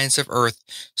great minds of earth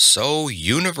so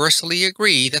universally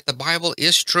agree that the Bible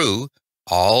is true,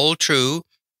 all true,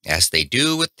 as they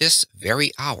do at this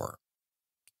very hour.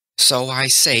 So I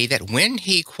say that when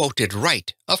he quoted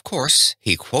right, of course,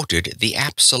 he quoted the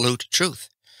absolute truth.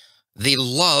 The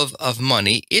love of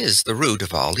money is the root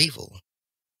of all evil.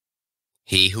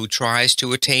 He who tries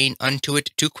to attain unto it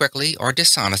too quickly or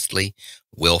dishonestly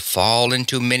will fall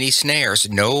into many snares,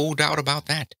 no doubt about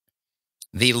that.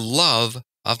 The love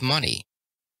of money.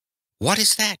 What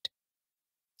is that?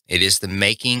 It is the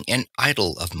making an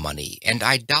idol of money, and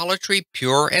idolatry,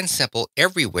 pure and simple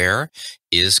everywhere,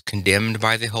 is condemned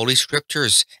by the Holy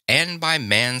Scriptures and by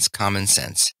man's common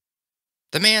sense.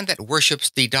 The man that worships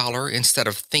the dollar instead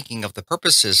of thinking of the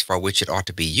purposes for which it ought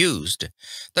to be used,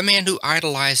 the man who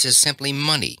idolizes simply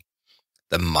money,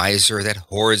 the miser that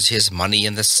hoards his money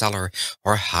in the cellar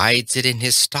or hides it in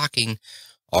his stocking,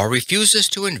 or refuses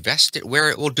to invest it where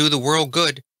it will do the world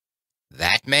good,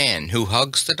 that man who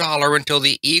hugs the dollar until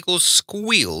the eagle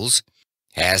squeals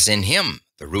has in him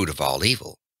the root of all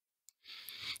evil.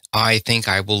 I think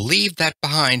I will leave that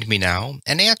behind me now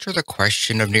and answer the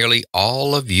question of nearly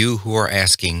all of you who are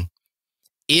asking,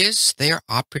 is there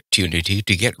opportunity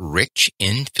to get rich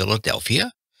in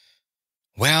Philadelphia?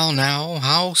 Well, now,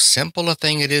 how simple a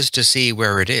thing it is to see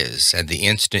where it is, and the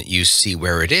instant you see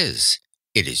where it is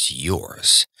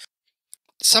yours.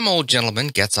 Some old gentleman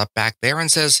gets up back there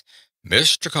and says,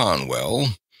 "Mr.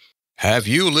 Conwell, have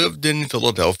you lived in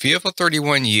Philadelphia for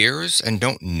 31 years and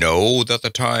don't know that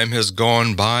the time has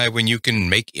gone by when you can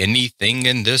make anything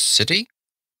in this city?"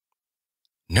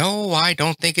 No, I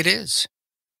don't think it is.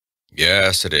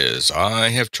 Yes, it is. I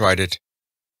have tried it.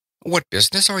 What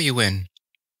business are you in?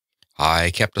 I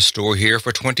kept a store here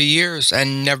for 20 years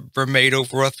and never made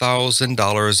over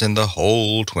 $1,000 in the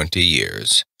whole 20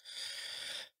 years.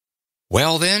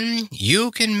 Well, then,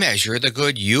 you can measure the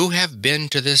good you have been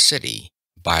to this city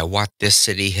by what this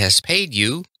city has paid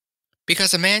you,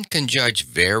 because a man can judge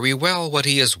very well what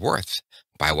he is worth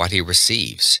by what he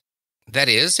receives. That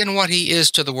is, in what he is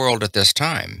to the world at this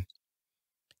time.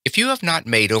 If you have not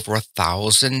made over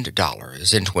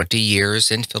 $1,000 in 20 years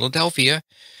in Philadelphia,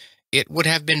 it would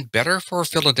have been better for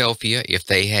Philadelphia if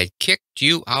they had kicked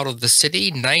you out of the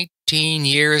city 19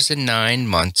 years and 9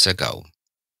 months ago.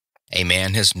 A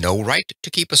man has no right to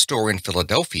keep a store in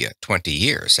Philadelphia 20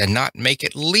 years and not make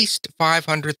at least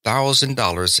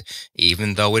 $500,000,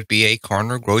 even though it be a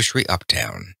corner grocery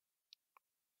uptown.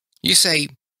 You say,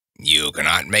 "You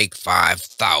cannot make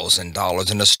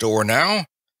 $5,000 in a store now."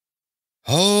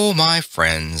 Oh, my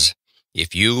friends,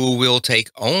 if you will take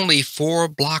only 4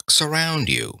 blocks around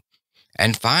you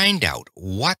and find out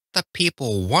what the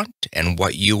people want and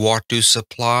what you ought to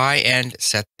supply, and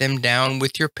set them down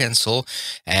with your pencil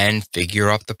and figure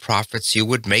up the profits you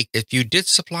would make if you did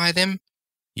supply them,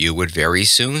 you would very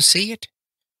soon see it.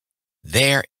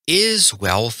 There is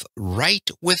wealth right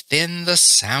within the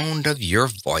sound of your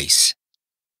voice.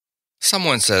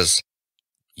 Someone says,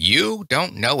 "You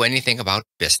don't know anything about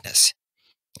business.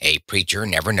 A preacher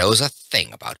never knows a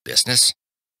thing about business."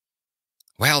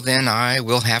 Well, then I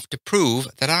will have to prove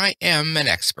that I am an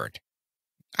expert.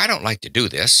 I don't like to do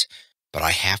this, but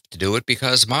I have to do it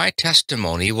because my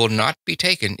testimony will not be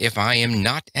taken if I am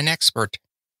not an expert.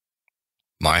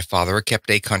 My father kept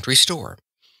a country store,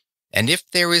 and if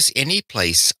there is any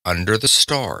place under the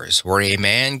stars where a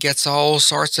man gets all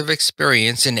sorts of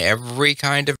experience in every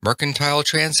kind of mercantile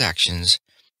transactions,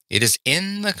 it is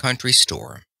in the country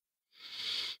store.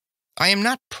 I am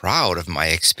not proud of my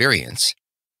experience,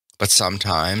 but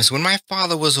sometimes when my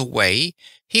father was away,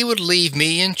 he would leave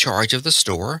me in charge of the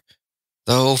store,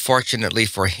 though fortunately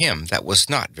for him that was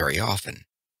not very often.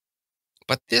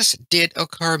 But this did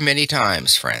occur many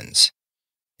times, friends.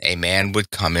 A man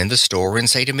would come in the store and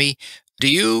say to me, "Do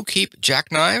you keep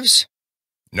jackknives?"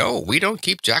 "No, we don't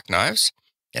keep jackknives."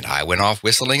 And I went off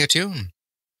whistling a tune.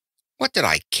 What did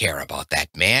I care about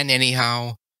that man,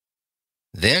 anyhow?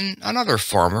 Then another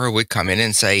farmer would come in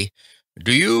and say,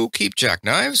 "Do you keep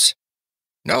jackknives?"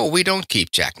 "No, we don't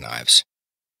keep jackknives."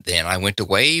 Then I went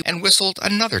away and whistled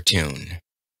another tune.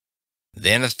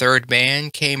 Then a third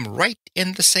man came right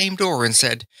in the same door and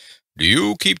said, "Do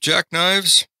you keep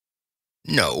jackknives?"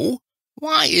 "No.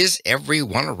 Why is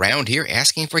everyone around here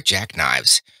asking for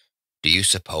jackknives? Do you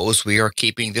suppose we are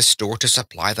keeping this store to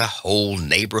supply the whole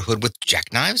neighborhood with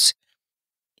jackknives?"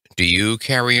 Do you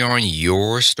carry on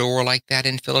your store like that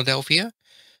in Philadelphia?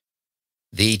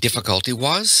 The difficulty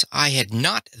was, I had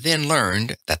not then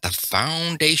learned that the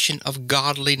foundation of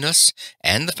godliness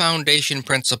and the foundation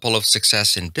principle of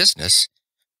success in business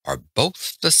are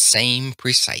both the same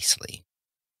precisely.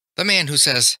 The man who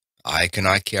says, "I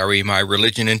cannot carry my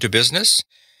religion into business,"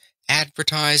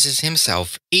 advertises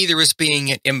himself either as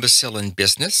being an imbecile in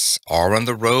business, or on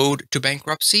the road to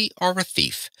bankruptcy, or a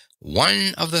thief.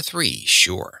 One of the three,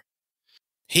 sure.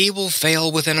 He will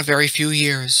fail within a very few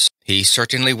years. He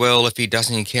certainly will if he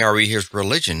doesn't carry his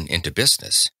religion into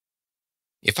business.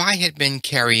 If I had been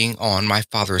carrying on my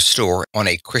father's store on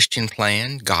a Christian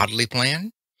plan, godly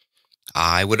plan,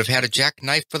 I would have had a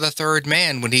jackknife for the third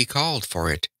man when he called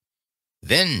for it.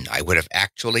 Then I would have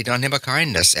actually done him a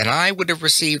kindness, and I would have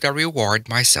received a reward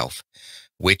myself,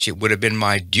 which it would have been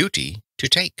my duty to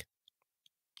take.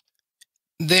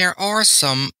 There are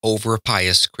some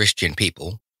over-pious Christian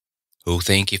people who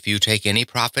think if you take any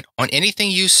profit on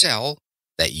anything you sell,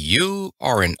 that you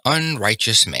are an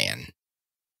unrighteous man.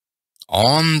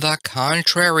 On the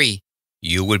contrary,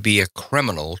 you would be a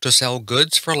criminal to sell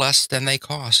goods for less than they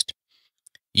cost.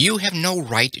 You have no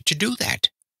right to do that.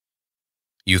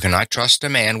 You cannot trust a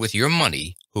man with your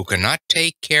money who cannot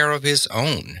take care of his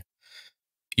own.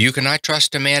 You cannot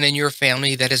trust a man in your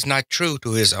family that is not true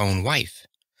to his own wife.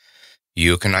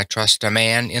 You cannot trust a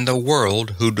man in the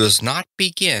world who does not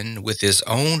begin with his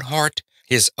own heart,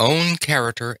 his own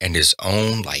character, and his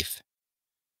own life.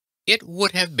 It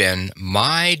would have been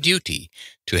my duty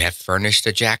to have furnished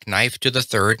a jackknife to the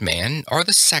third man, or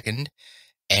the second,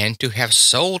 and to have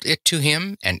sold it to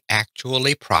him and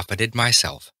actually profited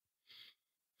myself.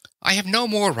 I have no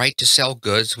more right to sell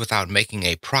goods without making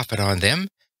a profit on them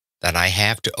than I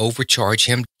have to overcharge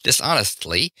him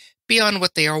dishonestly beyond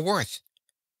what they are worth.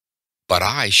 But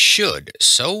I should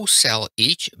so sell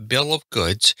each bill of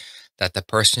goods that the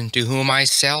person to whom I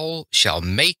sell shall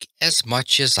make as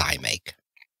much as I make.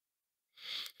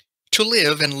 To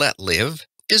live and let live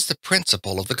is the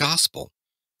principle of the gospel,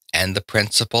 and the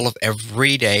principle of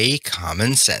everyday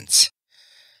common sense.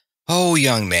 Oh,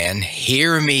 young man,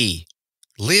 hear me.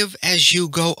 Live as you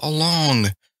go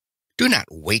along. Do not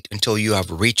wait until you have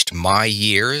reached my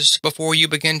years before you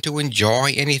begin to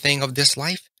enjoy anything of this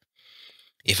life.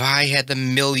 If I had the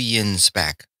millions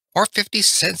back, or 50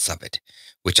 cents of it,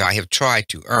 which I have tried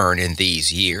to earn in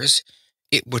these years,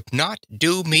 it would not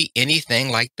do me anything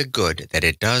like the good that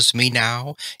it does me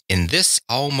now in this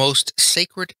almost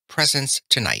sacred presence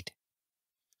tonight.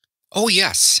 Oh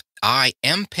yes, I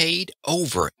am paid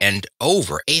over and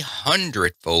over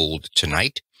 100-fold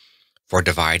tonight for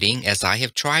dividing, as I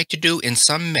have tried to do in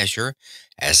some measure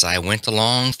as I went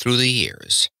along through the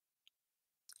years.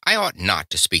 I ought not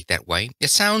to speak that way. It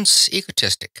sounds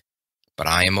egotistic, but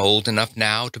I am old enough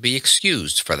now to be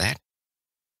excused for that.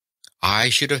 I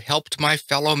should have helped my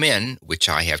fellow men, which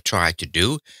I have tried to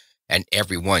do, and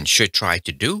everyone should try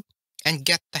to do, and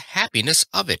get the happiness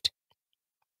of it.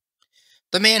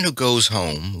 The man who goes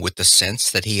home with the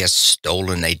sense that he has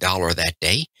stolen a dollar that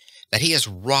day, that he has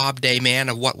robbed a man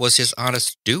of what was his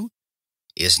honest due,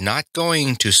 is not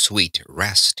going to sweet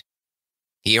rest.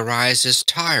 He arises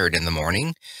tired in the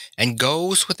morning and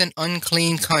goes with an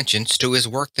unclean conscience to his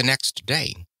work the next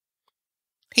day.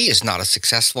 He is not a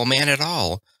successful man at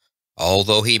all,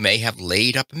 although he may have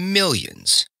laid up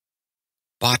millions.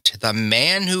 But the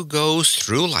man who goes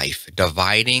through life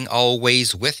dividing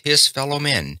always with his fellow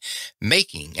men,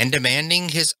 making and demanding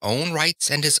his own rights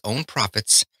and his own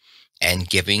profits, and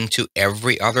giving to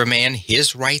every other man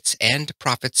his rights and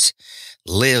profits,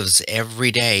 lives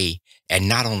every day, and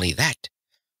not only that,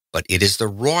 but it is the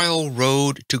royal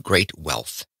road to great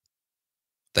wealth.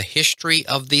 The history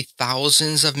of the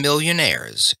thousands of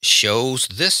millionaires shows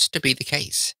this to be the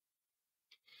case.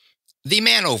 The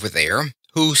man over there,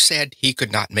 who said he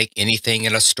could not make anything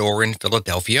in a store in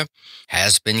Philadelphia,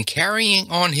 has been carrying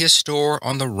on his store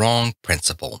on the wrong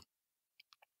principle.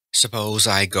 Suppose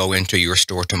I go into your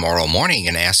store tomorrow morning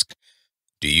and ask,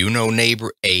 "Do you know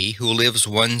neighbor A who lives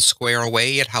 1 square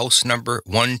away at house number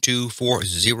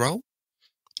 1240?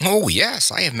 Oh,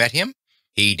 yes, I have met him.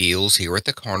 He deals here at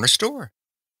the corner store.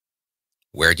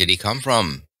 Where did he come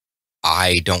from?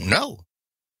 I don't know.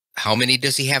 How many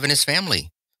does he have in his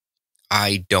family?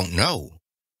 I don't know.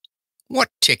 What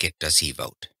ticket does he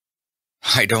vote?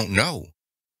 I don't know.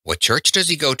 What church does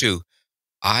he go to?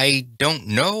 I don't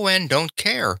know and don't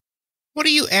care. What are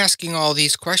you asking all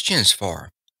these questions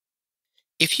for?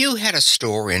 If you had a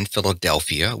store in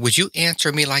Philadelphia, would you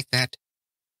answer me like that?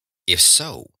 If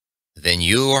so, then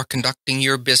you are conducting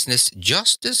your business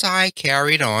just as I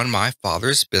carried on my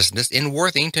father's business in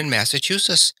Worthington,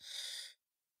 Massachusetts.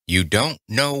 You don't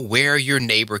know where your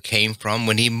neighbor came from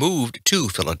when he moved to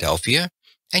Philadelphia,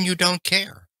 and you don't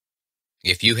care.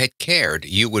 If you had cared,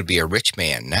 you would be a rich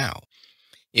man now.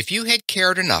 If you had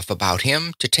cared enough about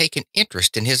him to take an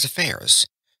interest in his affairs,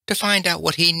 to find out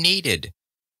what he needed,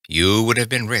 you would have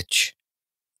been rich.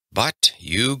 But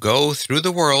you go through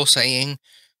the world saying,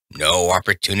 "No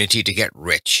opportunity to get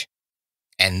rich."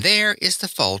 And there is the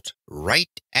fault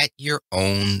right at your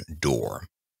own door.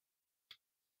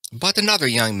 But another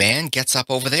young man gets up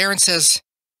over there and says,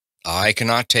 "I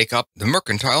cannot take up the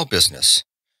mercantile business."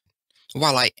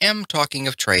 While I am talking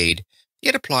of trade,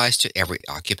 it applies to every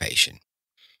occupation.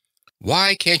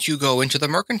 Why can't you go into the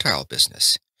mercantile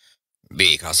business?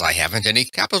 Because I haven't any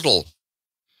capital.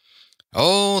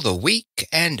 Oh, the weak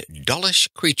and dullish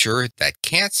creature that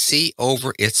can't see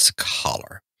over its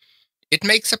collar. It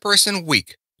makes a person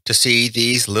weak to see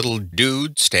these little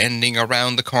dudes standing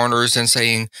around the corners and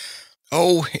saying,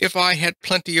 "Oh, if I had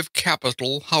plenty of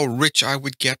capital, how rich I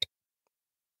would get."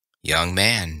 Young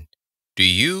man, do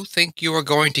you think you are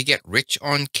going to get rich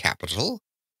on capital?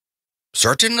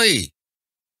 Certainly.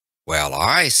 Well,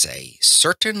 I say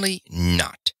certainly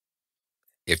not.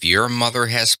 If your mother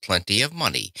has plenty of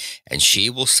money and she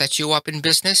will set you up in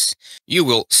business, you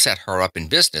will set her up in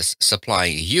business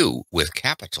supplying you with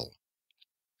capital.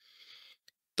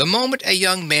 The moment a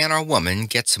young man or woman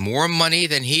gets more money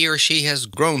than he or she has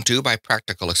grown to by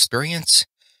practical experience,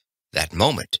 that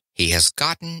moment he has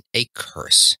gotten a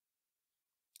curse.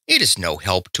 It is no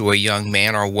help to a young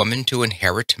man or woman to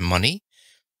inherit money.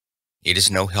 It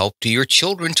is no help to your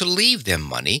children to leave them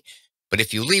money, but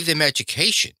if you leave them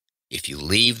education, if you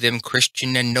leave them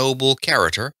Christian and noble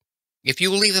character, if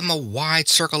you leave them a wide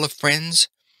circle of friends,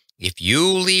 if you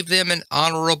leave them an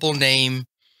honorable name,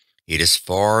 it is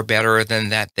far better than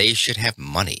that they should have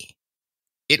money.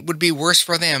 It would be worse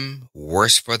for them,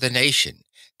 worse for the nation,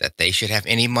 that they should have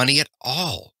any money at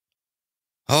all.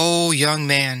 Oh, young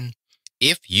man,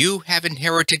 if you have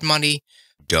inherited money,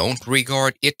 don't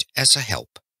regard it as a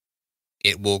help.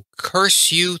 It will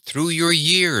curse you through your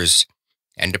years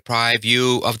and deprive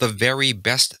you of the very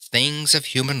best things of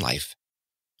human life.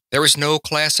 There is no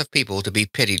class of people to be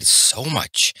pitied so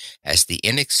much as the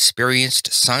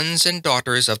inexperienced sons and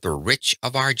daughters of the rich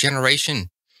of our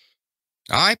generation.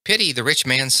 I pity the rich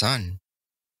man's son.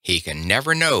 He can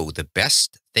never know the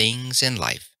best things in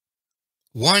life.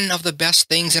 One of the best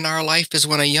things in our life is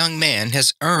when a young man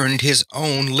has earned his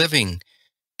own living,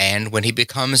 and when he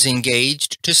becomes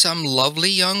engaged to some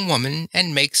lovely young woman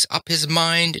and makes up his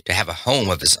mind to have a home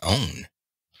of his own.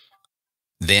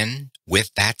 Then,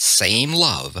 with that same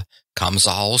love, comes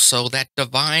also that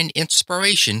divine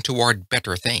inspiration toward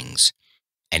better things,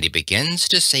 and he begins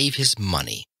to save his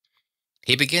money.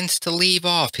 He begins to leave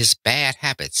off his bad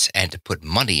habits and to put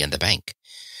money in the bank.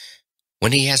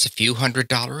 When he has a few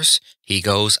 $100s, he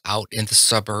goes out in the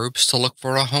suburbs to look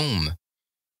for a home.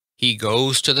 He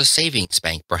goes to the savings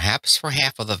bank perhaps for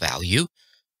half of the value,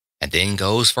 and then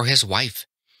goes for his wife.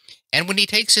 And when he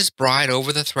takes his bride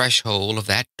over the threshold of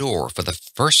that door for the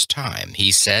first time,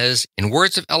 he says, in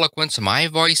words of eloquence my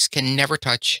voice can never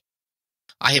touch,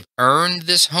 "I have earned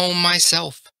this home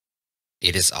myself.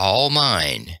 It is all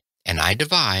mine, and I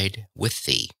divide with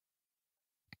thee."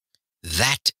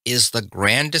 That is the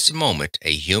grandest moment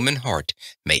a human heart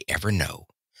may ever know.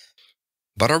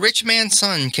 But a rich man's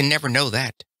son can never know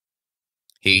that.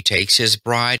 He takes his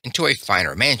bride into a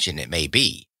finer mansion, it may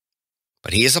be,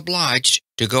 but he is obliged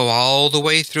to go all the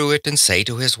way through it and say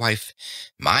to his wife,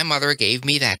 "My mother gave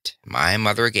me that, my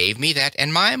mother gave me that,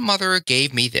 and my mother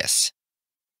gave me this,"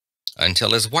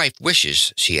 until his wife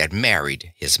wishes she had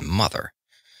married his mother.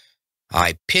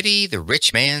 I pity the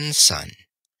rich man's son.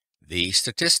 The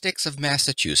statistics of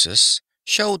Massachusetts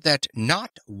showed that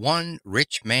not one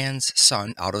rich man's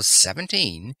son out of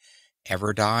 17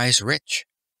 ever dies rich.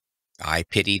 I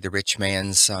pity the rich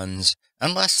man's sons,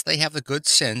 unless they have the good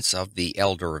sense of the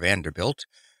elder Vanderbilt,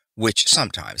 which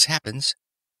sometimes happens.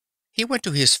 He went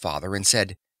to his father and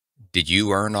said, "Did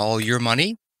you earn all your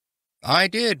money?" "I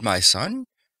did, my son.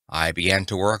 I began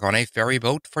to work on a ferry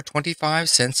boat for 25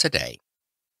 cents a day."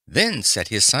 "Then," said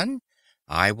his son,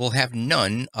 "I will have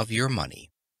none of your money."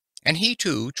 And he,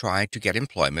 too, tried to get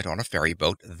employment on a ferry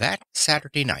boat that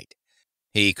Saturday night.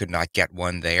 He could not get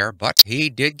one there, but he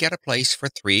did get a place for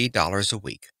 $3 a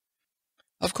week.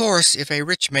 Of course, if a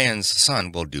rich man's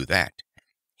son will do that,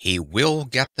 he will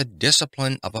get the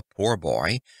discipline of a poor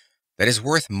boy that is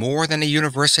worth more than a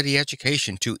university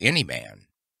education to any man.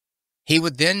 He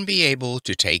would then be able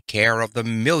to take care of the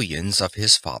millions of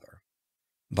his father.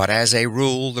 But as a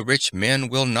rule, the rich men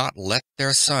will not let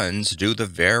their sons do the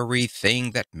very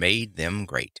thing that made them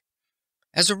great.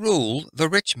 As a rule, the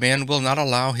rich man will not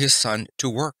allow his son to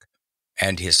work.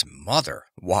 And his mother,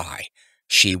 why,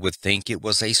 she would think it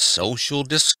was a social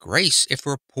disgrace if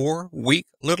her poor, weak,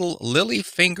 little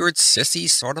lily-fingered, sissy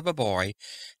sort of a boy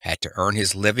had to earn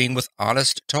his living with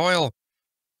honest toil.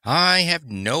 I have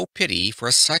no pity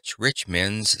for such rich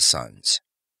men's sons.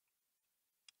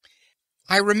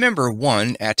 I remember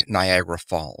one at Niagara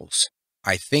Falls.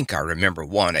 I think I remember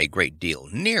one a great deal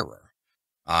nearer.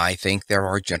 I think there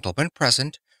are gentlemen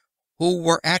present who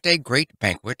were at a great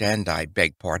banquet, and I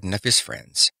beg pardon of his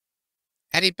friends.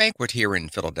 At a banquet here in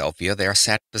Philadelphia there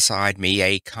sat beside me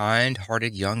a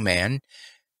kind-hearted young man,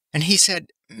 and he said,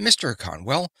 "Mr.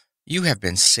 Conwell, you have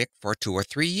been sick for 2 or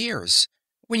 3 years.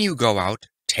 When you go out,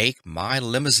 take my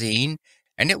limousine,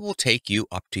 and it will take you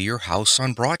up to your house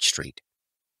on Broad Street."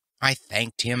 I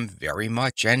thanked him very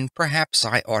much, and perhaps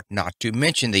I ought not to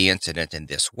mention the incident in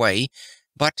this way,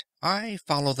 but I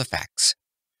follow the facts.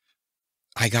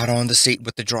 I got on the seat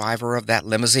with the driver of that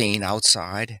limousine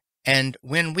outside, and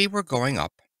when we were going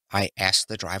up, I asked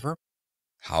the driver,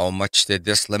 "How much did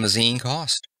this limousine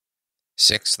cost?"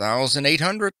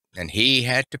 $6,800, and he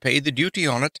had to pay the duty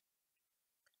on it.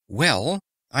 "Well,"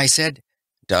 I said,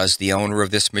 "does the owner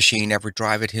of this machine ever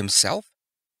drive it himself?"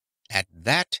 At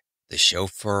that, the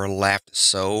chauffeur laughed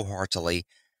so heartily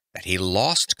that he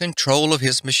lost control of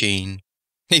his machine.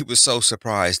 He was so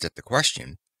surprised at the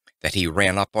question that he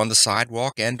ran up on the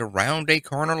sidewalk and around a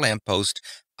corner lamppost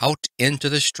out into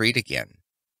the street again.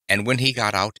 And when he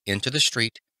got out into the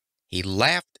street, he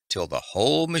laughed till the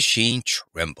whole machine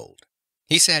trembled.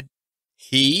 He said,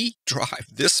 "He drive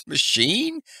this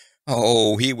machine?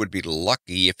 Oh, he would be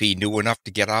lucky if he knew enough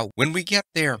to get out when we get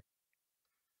there."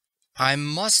 I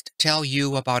must tell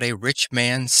you about a rich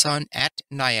man's son at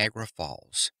Niagara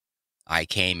Falls. I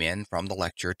came in from the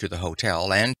lecture to the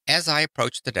hotel, and as I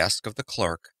approached the desk of the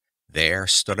clerk, there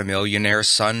stood a millionaire's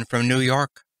son from New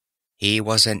York. He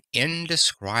was an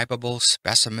indescribable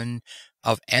specimen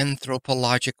of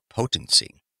anthropologic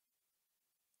potency.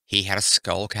 He had a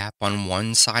skull cap on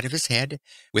one side of his head,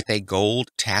 with a gold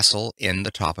tassel in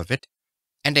the top of it,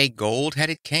 and a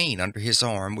gold-headed cane under his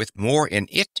arm with more in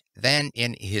it than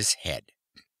in his head.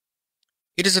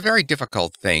 It is a very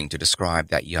difficult thing to describe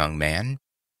that young man.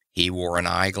 He wore an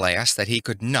eyeglass that he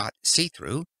could not see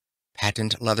through,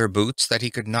 patent leather boots that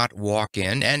he could not walk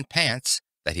in, and pants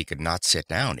that he could not sit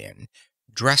down in,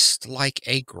 dressed like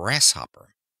a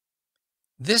grasshopper.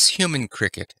 This human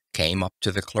cricket came up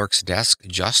to the clerk's desk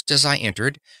just as I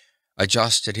entered,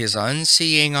 adjusted his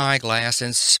unseeing eyeglass,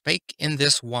 and spake in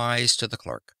this wise to the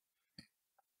clerk.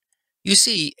 You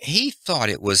see, he thought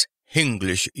it was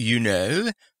Hinglish, you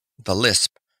know. The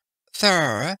lisp,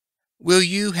 "Sir, will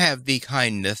you have the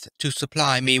kindness to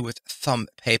supply me with some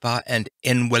paper and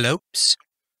envelopes?"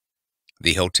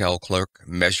 The hotel clerk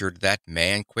measured that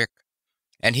man quick,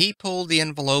 and he pulled the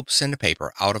envelopes and the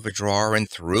paper out of a drawer and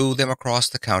threw them across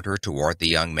the counter toward the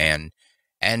young man,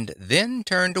 and then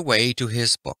turned away to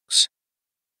his books.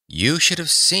 You should have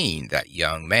seen that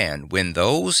young man when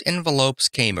those envelopes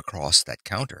came across that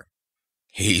counter.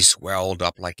 He swelled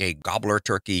up like a gobbler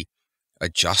turkey,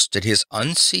 adjusted his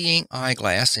unseeing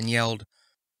eyeglass, and yelled,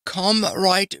 "Come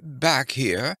right back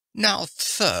here. Now,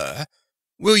 sir,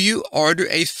 will you order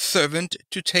a servant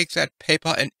to take that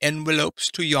paper and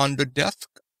envelopes to yonder desk?"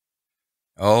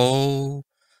 Oh,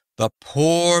 the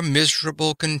poor,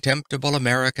 miserable, contemptible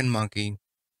American monkey.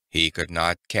 He could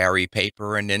not carry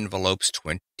paper and envelopes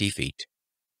 20 feet.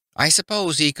 I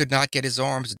suppose he could not get his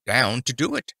arms down to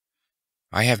do it.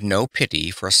 I have no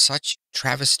pity for such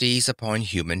travesties upon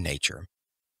human nature.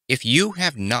 If you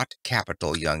have not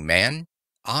capital, young man,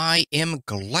 I am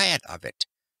glad of it.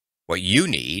 What you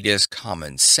need is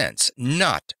common sense,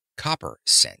 not copper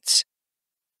sense.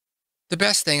 The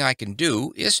best thing I can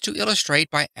do is to illustrate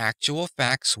by actual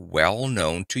facts well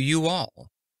known to you all.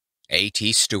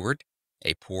 A.T. Stewart,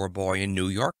 a poor boy in New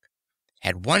York,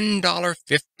 had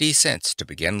 $1.50 to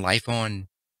begin life on.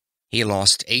 He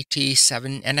lost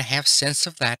 87.5 cents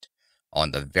of that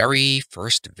on the very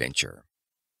first venture.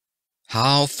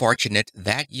 How fortunate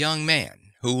that young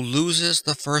man who loses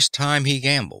the first time he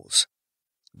gambles.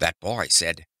 That boy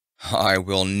said, "I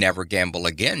will never gamble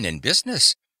again in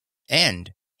business,"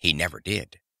 and he never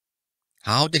did.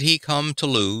 How did he come to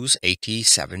lose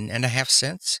 87.5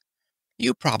 cents?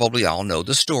 You probably all know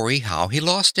the story how he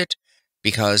lost it,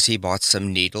 because he bought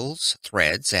some needles,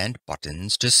 threads, and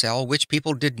buttons to sell which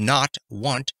people did not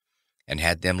want, and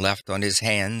had them left on his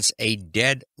hands a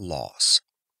dead loss.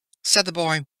 Said the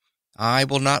boy, "I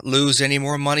will not lose any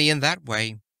more money in that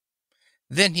way."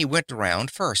 Then he went around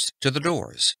first to the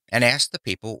doors and asked the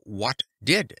people what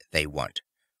did they want.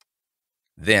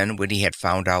 Then, when he had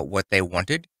found out what they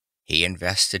wanted, he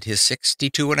invested his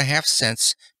 62.5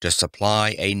 cents to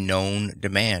supply a known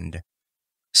demand.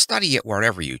 Study it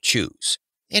wherever you choose,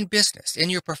 in business, in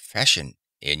your profession,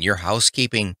 in your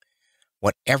housekeeping,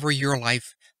 whatever your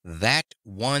life, that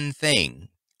one thing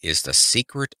is the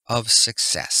secret of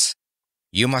success.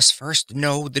 You must first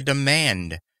know the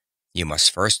demand. You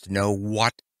must first know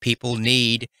what people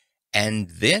need, and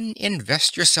then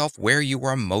invest yourself where you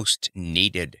are most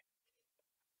needed.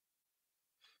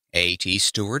 A.T.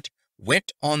 Stewart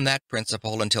went on that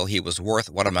principle until he was worth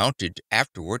what amounted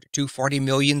afterward to $40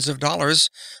 millions,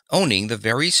 owning the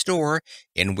very store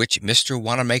in which Mr.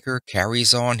 Wanamaker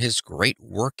carries on his great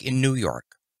work in New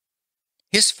York.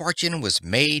 His fortune was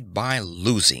made by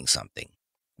losing something,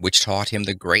 which taught him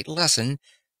the great lesson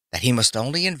that he must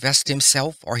only invest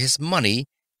himself or his money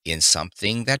in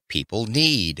something that people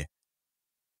need.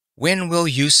 When will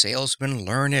you salesmen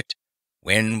learn it?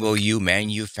 When will you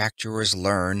manufacturers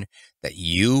learn that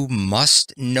you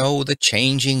must know the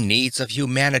changing needs of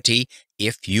humanity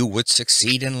if you would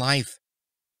succeed in life?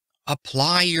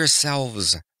 Apply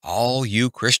yourselves, all you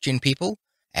Christian people,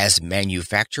 as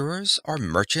manufacturers or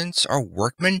merchants or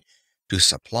workmen, to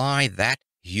supply that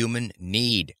human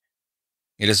need.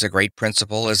 It is a great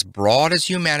principle as broad as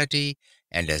humanity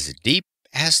and as deep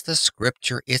as the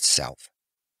Scripture itself.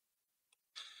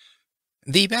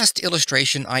 The best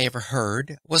illustration I ever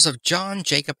heard was of John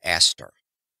Jacob Astor.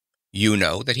 You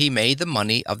know that he made the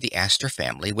money of the Astor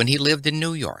family when he lived in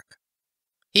New York.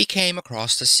 He came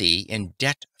across the sea in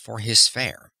debt for his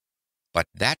fare, but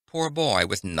that poor boy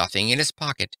with nothing in his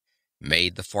pocket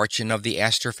made the fortune of the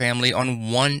Astor family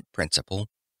on one principle.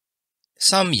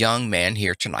 Some young man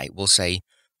here tonight will say,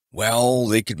 "Well,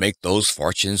 they could make those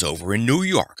fortunes over in New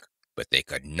York, but they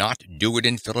could not do it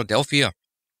in Philadelphia."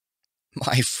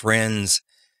 My friends,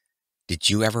 did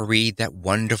you ever read that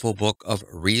wonderful book of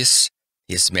Rees?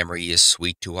 His memory is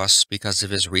sweet to us because of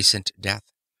his recent death,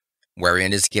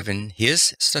 wherein is given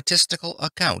his statistical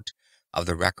account of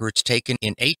the records taken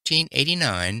in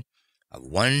 1889 of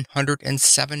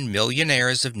 107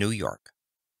 millionaires of New York.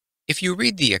 If you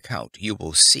read the account, you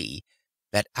will see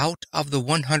that out of the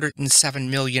 107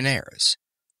 millionaires,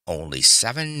 only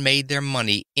 7 made their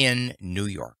money in New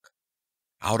York.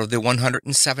 Out of the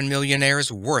 107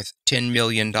 millionaires worth $10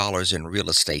 million in real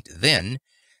estate then,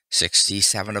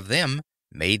 67 of them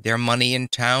made their money in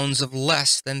towns of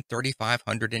less than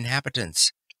 3,500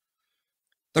 inhabitants.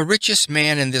 The richest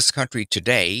man in this country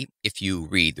today, if you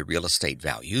read the real estate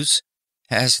values,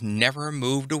 has never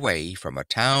moved away from a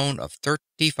town of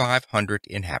 3,500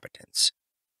 inhabitants.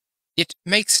 It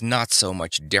makes not so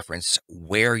much difference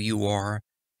where you are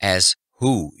as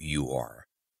who you are.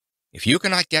 If you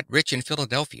cannot get rich in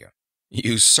Philadelphia,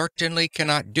 you certainly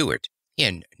cannot do it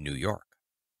in New York.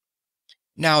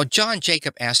 Now, John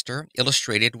Jacob Astor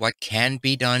illustrated what can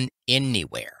be done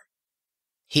anywhere.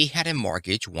 He had a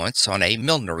mortgage once on a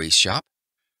millinery shop,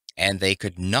 and they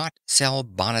could not sell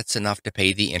bonnets enough to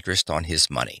pay the interest on his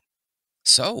money.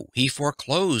 So he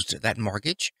foreclosed that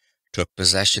mortgage, took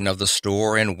possession of the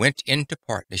store, and went into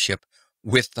partnership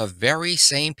with the very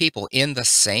same people in the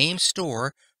same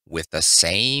store with the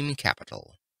same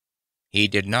capital. He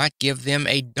did not give them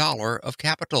 $1 of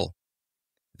capital.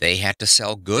 They had to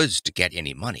sell goods to get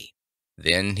any money.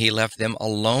 Then he left them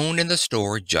alone in the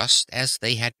store just as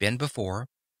they had been before,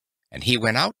 and he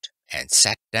went out and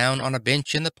sat down on a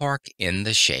bench in the park in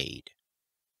the shade.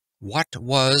 What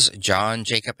was John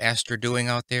Jacob Astor doing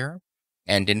out there,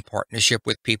 and in partnership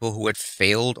with people who had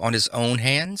failed on his own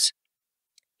hands?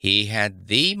 He had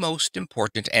the most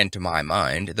important, and to my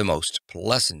mind, the most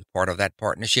pleasant part of that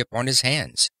partnership on his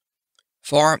hands.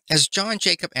 For as John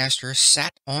Jacob Astor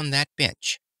sat on that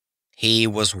bench, he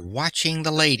was watching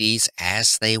the ladies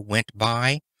as they went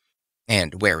by,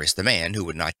 and where is the man who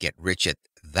would not get rich at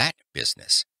that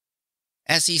business?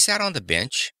 As he sat on the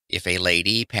bench, if a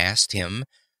lady passed him,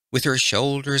 with her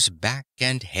shoulders back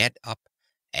and head up,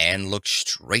 and looked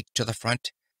straight to the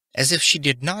front, as if she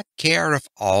did not care if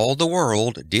all the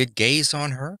world did gaze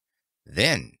on her,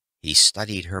 then he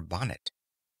studied her bonnet,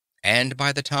 and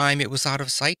by the time it was out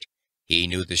of sight, he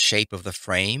knew the shape of the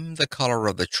frame, the color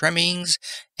of the trimmings,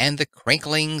 and the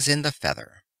crinklings in the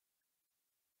feather.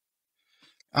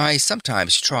 I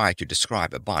sometimes try to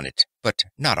describe a bonnet, but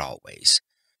not always.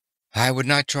 I would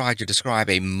not try to describe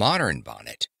a modern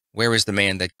bonnet. Where is the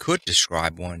man that could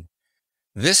describe one?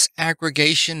 This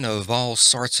aggregation of all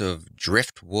sorts of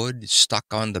driftwood stuck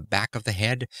on the back of the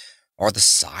head, or the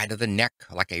side of the neck,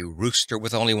 like a rooster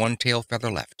with only one tail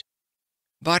feather left.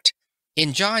 But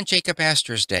in John Jacob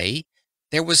Astor's day,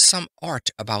 there was some art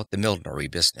about the millinery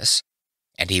business,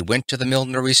 and he went to the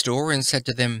millinery store and said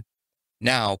to them,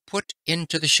 "Now put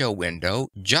into the show window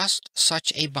just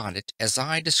such a bonnet as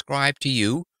I describe to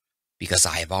you, because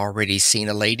I have already seen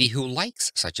a lady who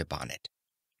likes such a bonnet.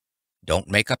 Don't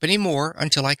make up any more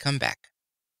until I come back."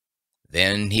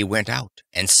 Then he went out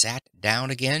and sat down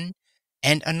again,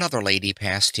 and another lady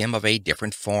passed him of a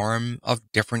different form,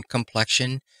 of different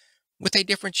complexion, with a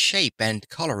different shape and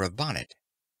color of bonnet.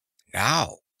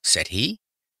 "Now," said he,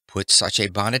 "put such a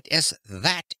bonnet as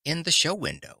that in the show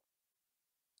window."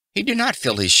 He did not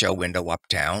fill his show window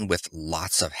uptown with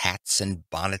lots of hats and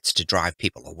bonnets to drive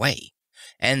people away,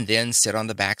 and then sit on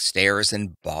the back stairs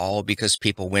and bawl because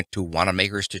people went to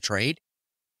Wanamaker's to trade.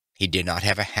 He did not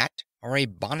have a hat or a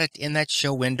bonnet in that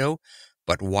show window,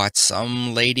 but what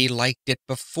some lady liked it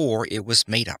before it was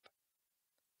made up.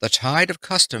 The tide of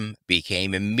custom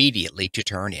became immediately to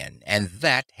turn in, and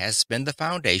that has been the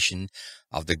foundation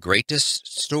of the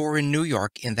greatest store in New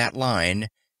York in that line,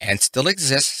 and still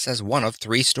exists as one of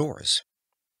 3 stores.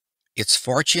 Its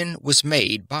fortune was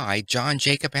made by John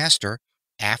Jacob Astor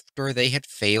after they had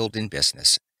failed in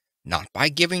business, not by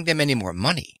giving them any more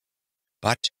money,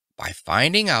 but by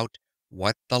finding out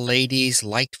what the ladies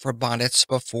liked for bonnets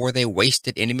before they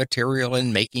wasted any material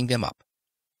in making them up.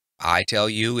 I tell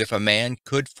you, if a man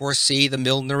could foresee the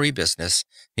millinery business,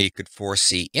 he could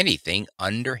foresee anything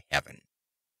under heaven.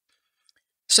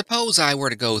 Suppose I were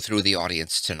to go through the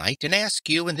audience tonight and ask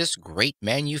you in this great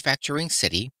manufacturing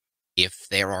city if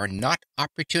there are not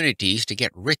opportunities to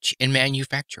get rich in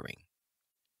manufacturing.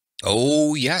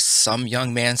 "Oh, yes," some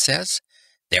young man says,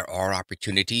 "there are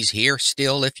opportunities here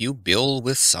still if you build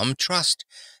with some trust,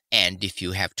 and if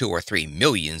you have 2 or 3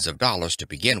 millions of dollars to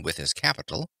begin with as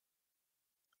capital."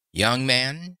 Young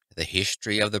man, the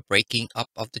history of the breaking up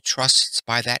of the trusts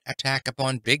by that attack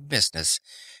upon big business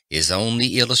is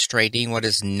only illustrating what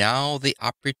is now the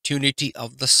opportunity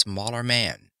of the smaller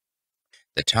man.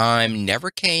 The time never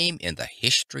came in the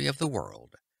history of the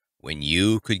world when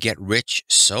you could get rich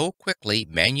so quickly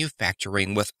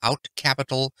manufacturing without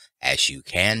capital as you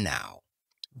can now.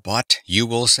 But you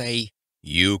will say,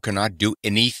 you cannot do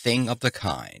anything of the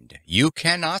kind. You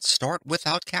cannot start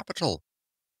without capital.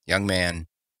 Young man,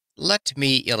 let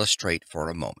me illustrate for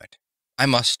a moment. I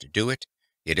must do it.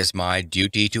 It is my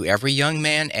duty to every young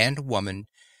man and woman,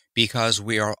 because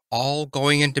we are all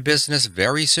going into business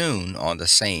very soon on the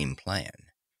same plan.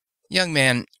 Young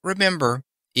man, remember,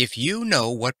 if you know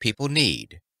what people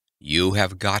need, you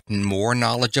have gotten more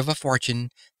knowledge of a fortune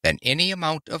than any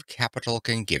amount of capital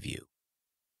can give you.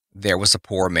 There was a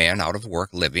poor man out of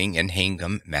work living in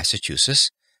Hingham,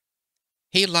 Massachusetts.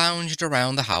 He lounged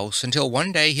around the house until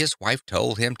one day his wife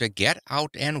told him to get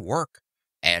out and work,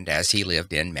 and as he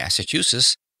lived in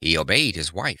Massachusetts, he obeyed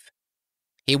his wife.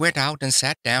 He went out and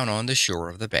sat down on the shore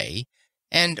of the bay,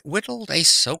 and whittled a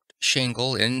soaked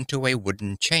shingle into a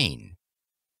wooden chain.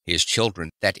 His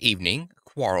children that evening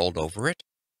quarreled over it,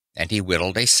 and he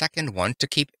whittled a second one to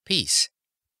keep peace.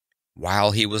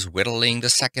 While he was whittling the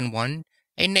second one,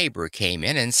 a neighbor came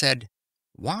in and said,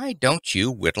 "Why don't you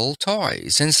whittle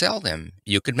toys and sell them?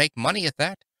 You could make money at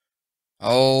that."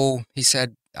 "Oh," he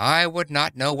said, "I would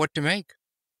not know what to make."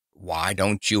 "Why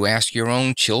don't you ask your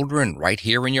own children right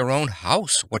here in your own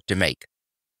house what to make?"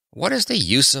 "What is the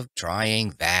use of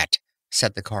trying that?"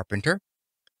 said the carpenter.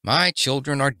 "My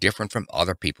children are different from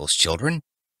other people's children.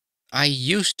 I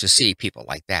used to see people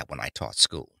like that when I taught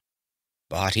school."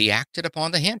 But he acted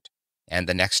upon the hint, and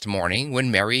the next morning, when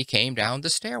Mary came down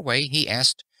the stairway, he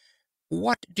asked,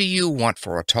 "What do you want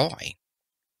for a toy?"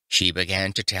 She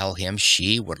began to tell him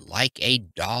she would like a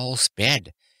doll's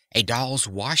bed, a doll's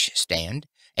washstand,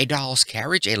 a doll's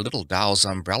carriage, a little doll's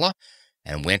umbrella,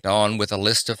 and went on with a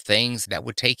list of things that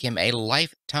would take him a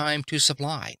lifetime to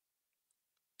supply.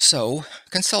 So,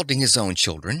 consulting his own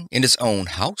children in his own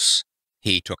house,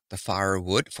 he took the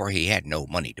firewood, for he had no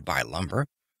money to buy lumber,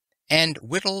 and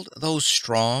whittled those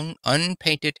strong,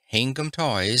 unpainted Hingham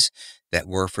toys that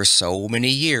were for so many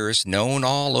years known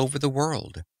all over the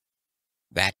world.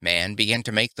 That man began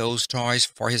to make those toys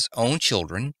for his own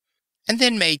children, and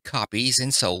then made copies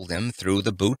and sold them through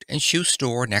the boot and shoe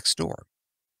store next door.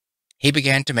 He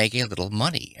began to make a little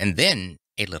money, and then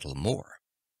a little more.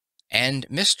 And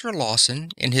Mr. Lawson,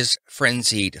 in his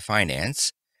Frenzied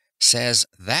Finance, says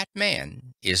that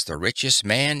man is the richest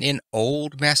man in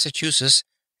old Massachusetts,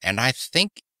 and I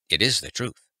think it is the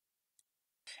truth.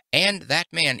 And that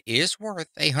man is worth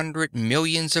 100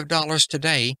 millions of dollars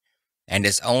today, and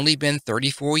has only been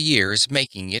 34 years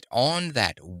making it on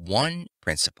that one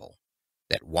principle,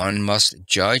 that one must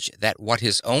judge that what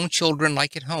his own children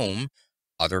like at home,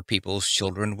 other people's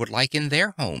children would like in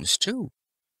their homes too.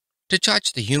 To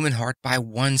judge the human heart by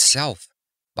oneself,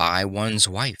 by one's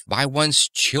wife, by one's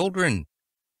children.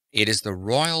 It is the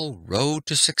royal road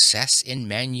to success in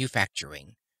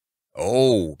manufacturing.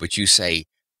 "Oh, but you say,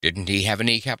 didn't he have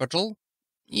any capital?"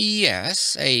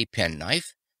 "Yes, a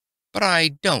penknife, but I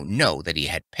don't know that he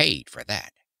had paid for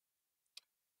that."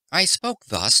 I spoke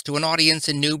thus to an audience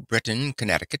in New Britain,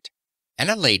 Connecticut, and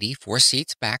a lady 4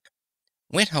 seats back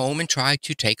went home and tried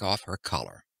to take off her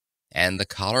collar, and the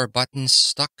collar button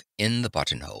stuck in the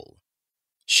buttonhole.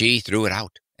 She threw it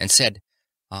out and said,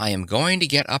 "I am going to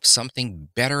get up something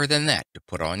better than that to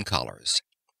put on collars."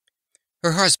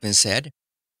 Her husband said,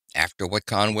 "After what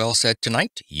Conwell said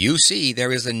tonight, you see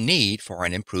there is a need for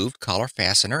an improved collar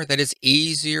fastener that is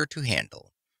easier to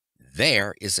handle.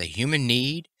 There is a human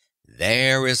need.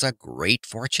 There is a great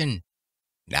fortune.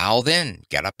 Now then,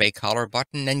 get up a collar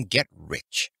button and get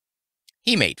rich."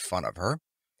 He made fun of her,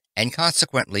 and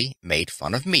consequently made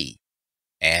fun of me,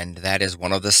 and that is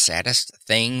one of the saddest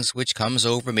things which comes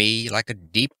over me like a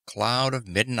deep cloud of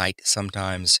midnight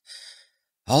sometimes.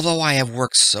 Although I have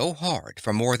worked so hard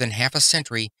for more than half a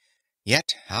century,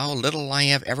 yet how little I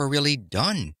have ever really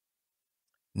done.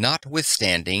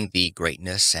 Notwithstanding the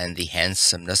greatness and the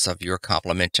handsomeness of your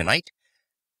compliment tonight,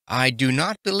 I do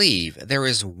not believe there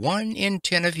is 1 in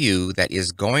 10 of you that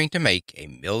is going to make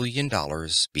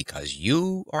 $1,000,000 because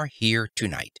you are here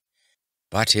tonight.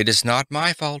 But it is not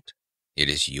my fault. It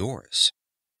is yours.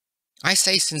 I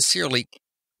say sincerely,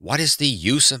 what is the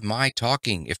use of my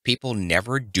talking if people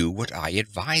never do what I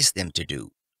advise them to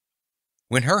do?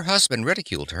 When her husband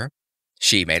ridiculed her,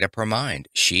 she made up her mind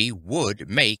she would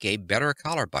make a better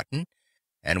collar button,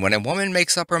 and when a woman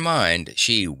makes up her mind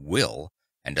she will,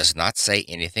 and does not say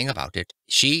anything about it,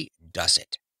 she does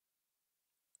it.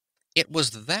 It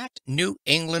was that New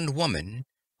England woman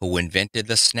who invented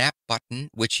the snap button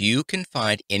which you can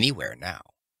find anywhere now.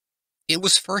 It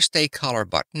was first a collar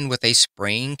button with a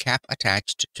spring cap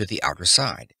attached to the outer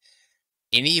side.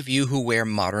 Any of you who wear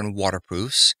modern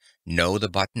waterproofs know the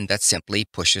button that simply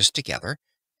pushes together,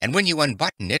 and when you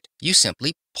unbutton it, you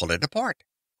simply pull it apart.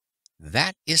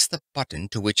 That is the button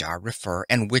to which I refer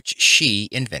and which she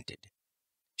invented.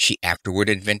 She afterward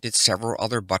invented several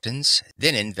other buttons,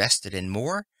 then invested in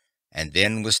more, and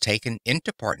then was taken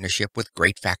into partnership with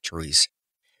great factories.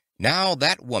 Now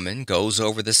that woman goes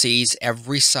over the seas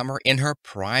every summer in her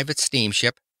private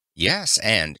steamship, yes,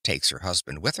 and takes her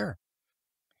husband with her.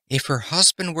 If her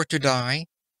husband were to die,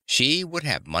 she would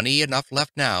have money enough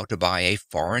left now to buy a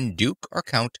foreign duke or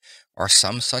count or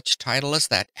some such title as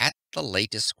that at the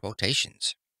latest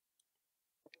quotations.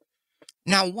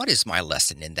 Now, what is my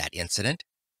lesson in that incident?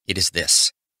 It is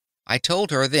this. I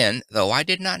told her then, though I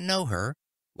did not know her,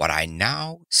 what I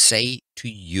now say to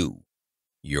you.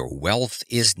 Your wealth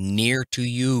is near to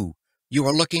you. You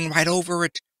are looking right over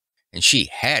it. And she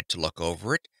had to look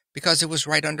over it because it was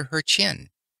right under her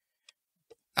chin.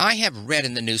 I have read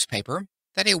in the newspaper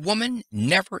that a woman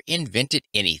never invented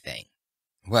anything.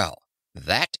 Well,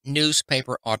 that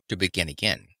newspaper ought to begin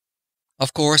again.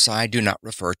 Of course, I do not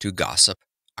refer to gossip.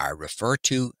 I refer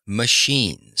to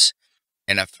machines,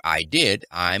 and if I did,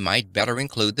 I might better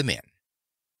include the men.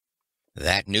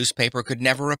 That newspaper could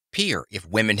never appear if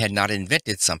women had not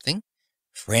invented something.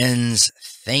 Friends,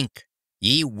 think.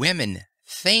 Ye women,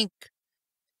 think.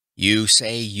 You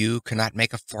say you cannot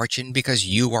make a fortune because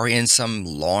you are in some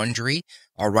laundry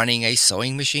or running a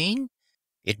sewing machine?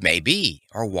 It may be,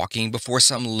 or walking before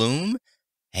some loom,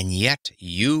 and yet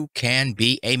you can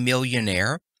be a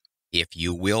millionaire if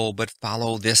you will but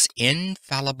follow this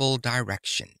infallible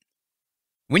direction.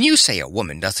 When you say a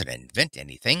woman doesn't invent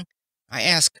anything, I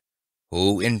ask,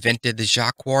 who invented the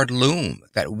jacquard loom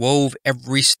that wove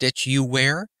every stitch you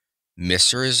wear?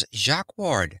 Mrs.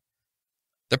 Jacquard.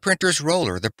 The printer's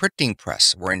roller, the printing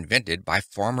press were invented by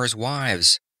farmers'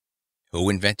 wives. Who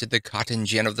invented the cotton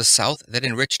gin of the South that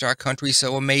enriched our country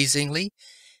so amazingly?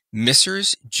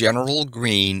 Mrs. General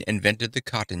Green invented the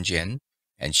cotton gin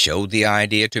and showed the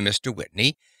idea to Mr.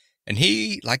 Whitney, and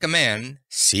he, like a man,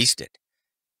 seized it.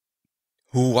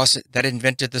 Who was it that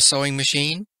invented the sewing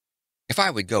machine? If I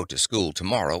would go to school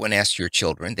tomorrow and ask your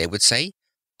children, they would say,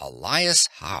 Elias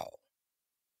Howe.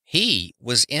 He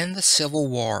was in the Civil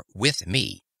War with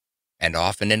me, and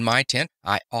often in my tent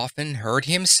I often heard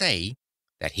him say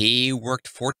that he worked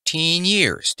 14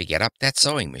 years to get up that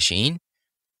sewing machine.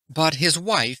 But his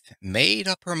wife made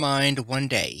up her mind one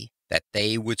day that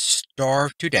they would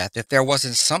starve to death if there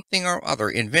wasn't something or other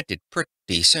invented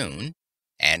pretty soon,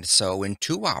 and so in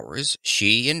 2 hours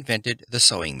she invented the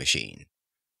sewing machine.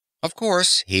 Of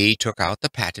course, he took out the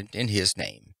patent in his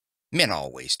name. Men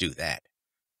always do that.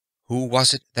 Who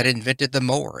was it that invented the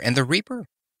mower and the reaper?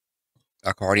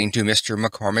 According to Mr.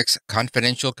 McCormick's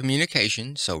confidential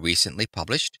communication so recently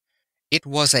published, it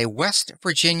was a West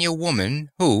Virginia woman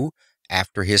who,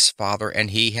 after his father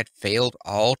and he had failed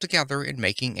altogether in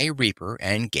making a reaper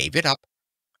and gave it up,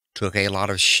 took a lot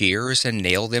of shears and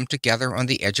nailed them together on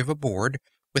the edge of a board,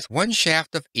 with one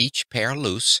shaft of each pair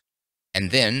loose, and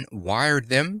then wired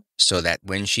them so that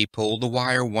when she pulled the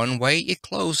wire one way it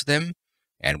closed them,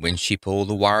 and when she pulled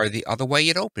the wire the other way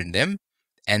it opened them,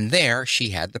 and there she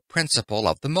had the principle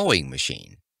of the mowing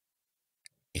machine.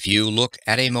 If you look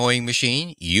at a mowing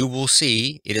machine, you will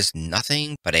see it is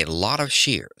nothing but a lot of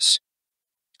shears.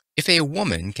 If a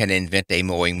woman can invent a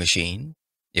mowing machine,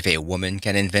 if a woman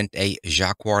can invent a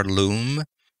jacquard loom,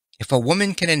 if a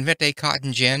woman can invent a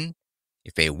cotton gin,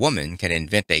 if a woman can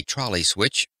invent a trolley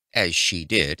switch, as she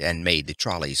did and made the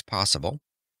trolleys possible,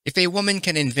 if a woman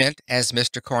can invent, as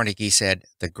Mr. Carnegie said,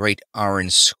 the great iron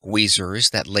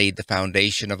squeezers that laid the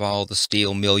foundation of all the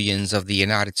steel millions of the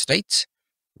United States,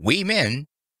 we men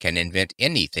can invent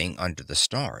anything under the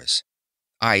stars.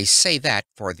 I say that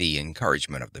for the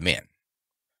encouragement of the men.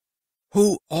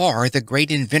 Who are the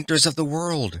great inventors of the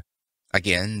world?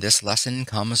 Again, this lesson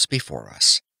comes before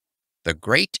us. The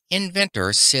great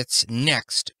inventor sits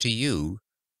next to you,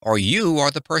 or you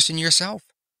are the person yourself.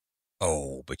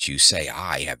 Oh, but you say,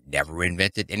 I have never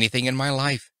invented anything in my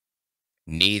life.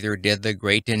 Neither did the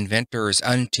great inventors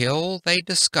until they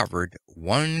discovered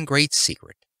one great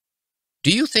secret.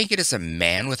 Do you think it is a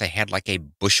man with a head like a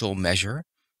bushel measure,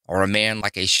 or a man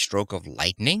like a stroke of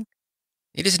lightning?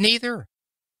 It is neither.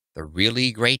 The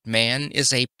really great man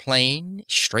is a plain,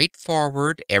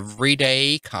 straightforward,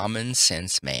 everyday,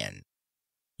 common-sense man.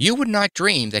 You would not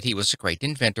dream that he was a great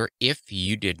inventor if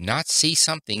you did not see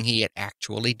something he had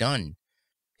actually done.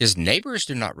 His neighbors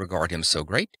do not regard him so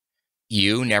great.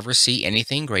 You never see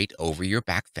anything great over your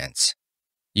back fence.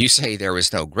 You say there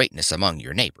is no greatness among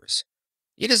your neighbors.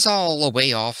 It is all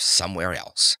away off somewhere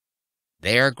else.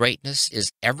 Their greatness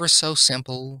is ever so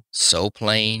simple, so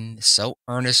plain, so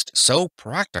earnest, so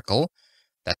practical,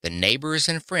 that the neighbors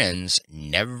and friends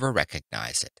never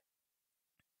recognize it.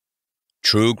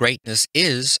 True greatness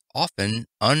is often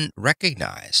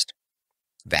unrecognized.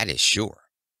 That is sure.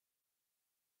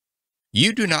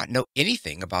 You do not know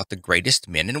anything about the greatest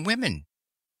men and women.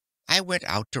 I went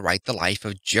out to write the life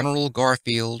of General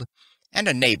Garfield, and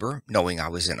a neighbor, knowing I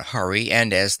was in a hurry,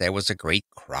 and as there was a great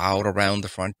crowd around the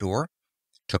front door,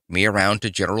 took me around to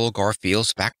General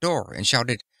Garfield's back door and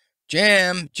shouted,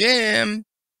 "Jim, Jim!"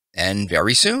 And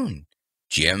very soon,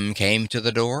 Jim came to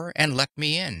the door and let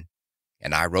me in,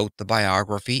 and I wrote the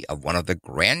biography of one of the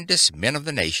grandest men of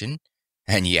the nation,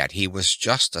 and yet he was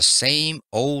just the same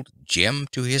old Jim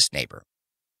to his neighbor.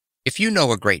 If you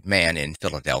know a great man in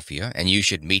Philadelphia and you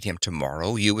should meet him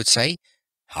tomorrow, you would say,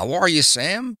 "How are you,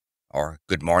 Sam?" or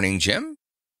 "Good morning, Jim."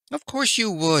 Of course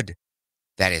you would.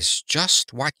 That is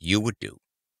just what you would do.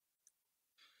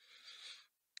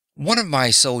 One of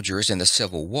my soldiers in the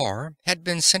Civil War had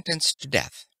been sentenced to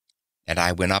death, and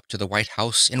I went up to the White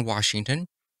House in Washington,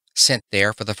 sent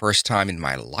there for the first time in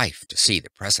my life to see the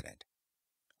president.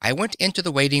 I went into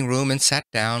the waiting room and sat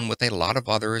down with a lot of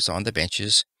others on the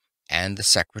benches, and the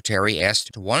secretary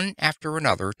asked one after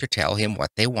another to tell him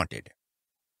what they wanted.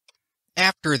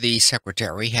 After the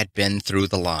secretary had been through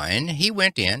the line, he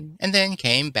went in and then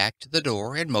came back to the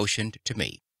door and motioned to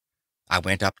me. I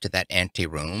went up to that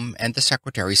anteroom, and the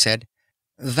secretary said,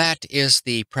 "That is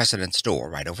the president's door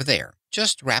right over there.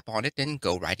 Just rap on it and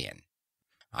go right in."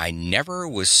 I never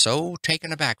was so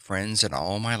taken aback, friends, in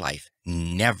all my life.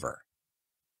 Never.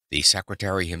 The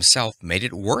secretary himself made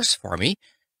it worse for me,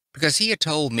 because he had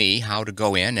told me how to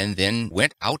go in and then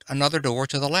went out another door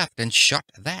to the left and shut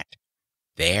that.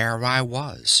 There I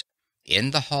was,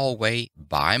 in the hallway,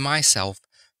 by myself,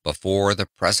 before the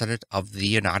President of the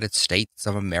United States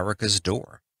of America's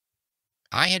door.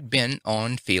 I had been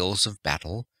on fields of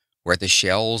battle, where the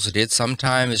shells did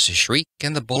sometimes shriek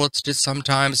and the bullets did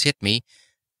sometimes hit me,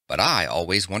 but I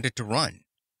always wanted to run.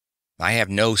 I have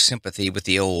no sympathy with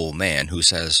the old man who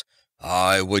says,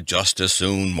 "I would just as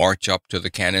soon march up to the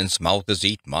cannon's mouth as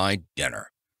eat my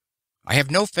dinner." I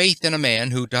have no faith in a man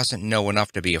who doesn't know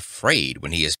enough to be afraid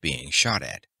when he is being shot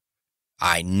at.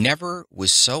 I never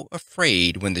was so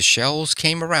afraid when the shells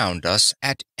came around us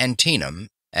at Antietam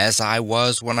as I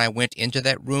was when I went into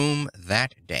that room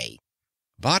that day.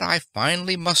 But I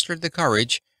finally mustered the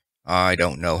courage, I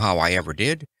don't know how I ever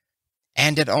did,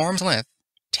 and at arm's length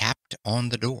tapped on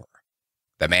the door.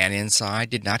 The man inside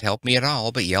did not help me at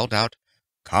all, but yelled out,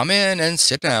 "Come in and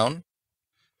sit down."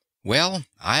 Well,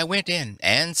 I went in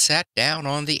and sat down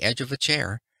on the edge of a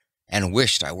chair, and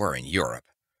wished I were in Europe,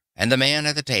 and the man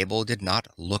at the table did not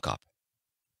look up.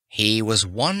 He was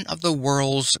one of the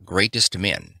world's greatest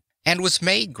men, and was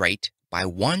made great by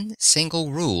one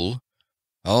single rule.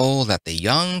 Oh, that the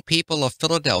young people of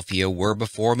Philadelphia were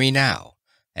before me now,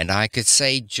 and I could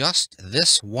say just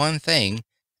this one thing,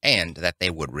 and that they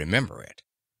would remember it.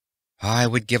 I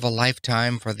would give a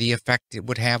lifetime for the effect it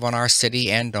would have on our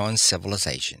city and on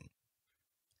civilization.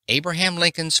 Abraham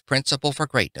Lincoln's principle for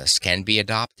greatness can be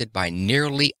adopted by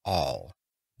nearly all.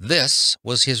 This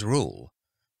was his rule.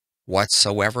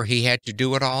 Whatsoever he had to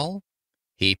do at all,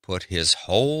 he put his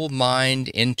whole mind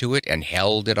into it and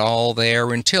held it all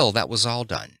there until that was all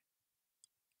done.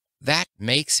 That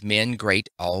makes men great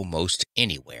almost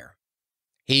anywhere.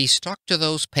 He stuck to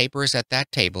those papers at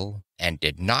that table and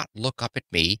did not look up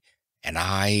at me, and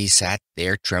I sat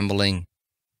there trembling.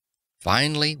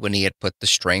 Finally, when he had put the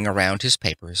string around his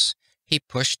papers, he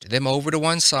pushed them over to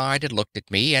one side and looked at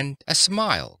me, and a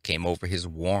smile came over his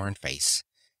worn face.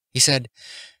 He said,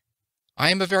 "I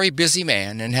am a very busy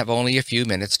man and have only a few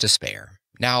minutes to spare.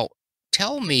 Now,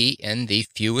 tell me in the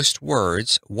fewest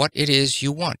words what it is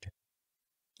you want."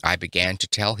 I began to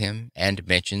tell him and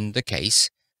mentioned the case,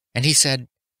 and he said,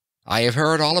 "I have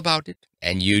heard all about it,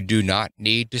 and you do not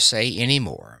need to say any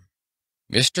more.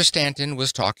 Mr. Stanton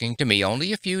was talking to me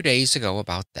only a few days ago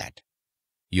about that.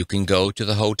 You can go to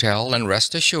the hotel and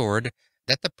rest assured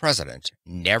that the President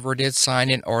never did sign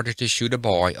an order to shoot a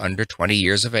boy under 20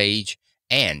 years of age,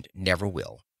 and never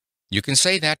will. You can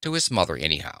say that to his mother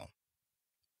anyhow."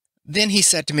 Then he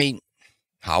said to me,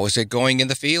 "How is it going in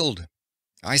the field?"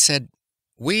 I said,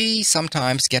 "We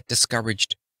sometimes get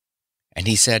discouraged." And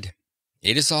he said,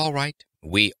 "It is all right.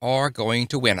 We are going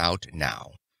to win out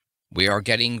now. We are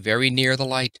getting very near the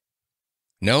light.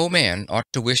 No man ought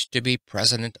to wish to be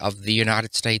President of the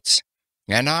United States,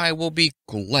 and I will be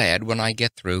glad when I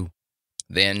get through.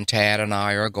 Then Tad and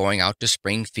I are going out to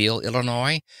Springfield,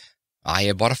 Illinois. I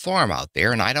have bought a farm out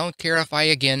there, and I don't care if I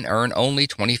again earn only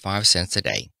 25 cents a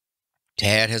day.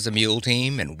 Tad has a mule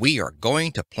team, and we are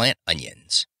going to plant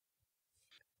onions."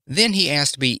 Then he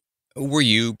asked me, "Were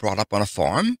you brought up on a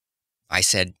farm?" I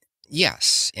said,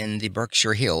 "Yes, in the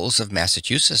Berkshire Hills of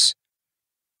Massachusetts."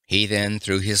 He then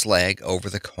threw his leg over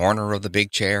the corner of the big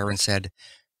chair and said,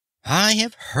 "I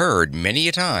have heard many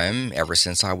a time, ever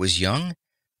since I was young,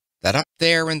 that up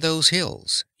there in those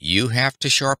hills you have to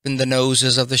sharpen the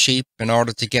noses of the sheep in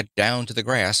order to get down to the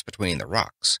grass between the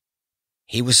rocks."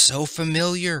 He was so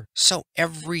familiar, so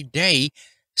everyday,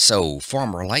 so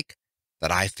farmer-like,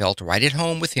 that I felt right at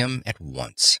home with him at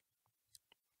once.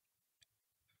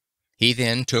 He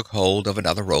then took hold of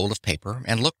another roll of paper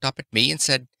and looked up at me and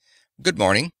said, "Good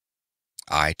morning."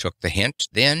 I took the hint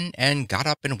then and got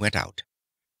up and went out.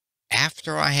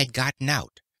 After I had gotten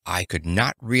out, I could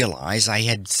not realize I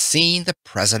had seen the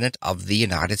President of the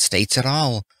United States at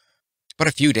all. But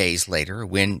a few days later,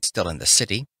 when still in the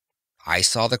city, I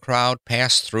saw the crowd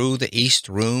pass through the East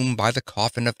Room by the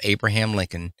coffin of Abraham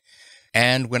Lincoln,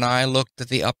 and when I looked at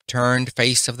the upturned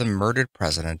face of the murdered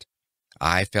President,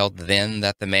 I felt then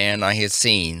that the man I had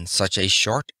seen such a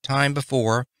short time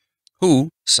before,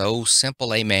 who, so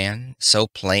simple a man, so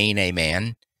plain a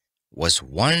man, was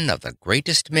one of the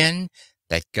greatest men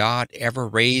that God ever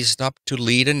raised up to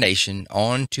lead a nation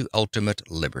on to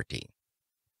ultimate liberty.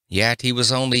 Yet he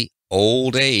was only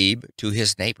Old Abe to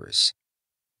his neighbors.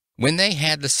 When they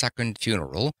had the second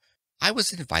funeral, I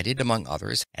was invited among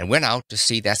others and went out to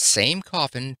see that same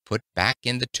coffin put back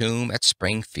in the tomb at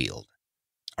Springfield.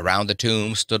 Around the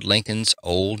tomb stood Lincoln's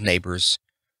old neighbors,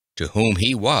 to whom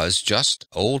he was just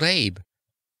Old Abe.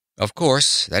 Of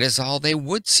course, that is all they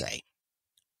would say.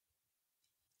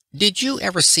 Did you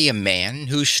ever see a man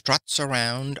who struts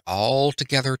around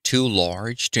altogether too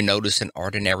large to notice an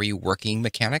ordinary working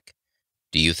mechanic?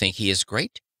 Do you think he is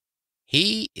great?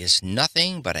 He is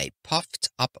nothing but a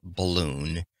puffed-up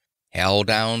balloon, held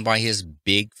down by his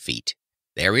big feet.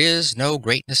 There is no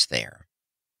greatness there.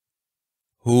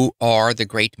 Who are the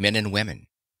great men and women?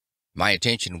 My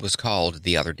attention was called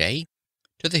the other day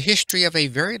to the history of a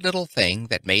very little thing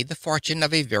that made the fortune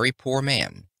of a very poor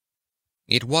man.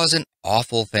 It was an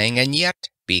awful thing, and yet,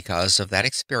 because of that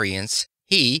experience,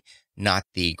 he, not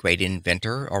the great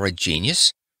inventor or a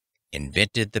genius,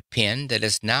 invented the pen that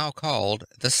is now called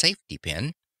the safety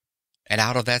pin, and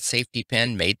out of that safety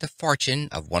pin made the fortune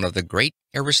of one of the great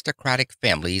aristocratic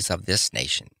families of this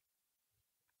nation.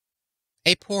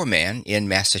 A poor man in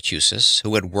Massachusetts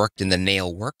who had worked in the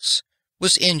nail works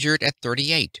was injured at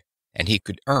 38, and he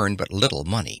could earn but little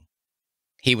money.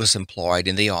 He was employed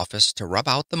in the office to rub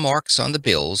out the marks on the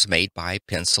bills made by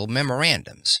pencil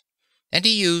memorandums, and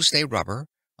he used a rubber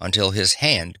until his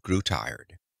hand grew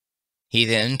tired. He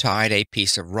then tied a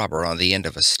piece of rubber on the end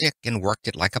of a stick and worked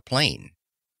it like a plane.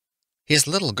 His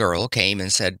little girl came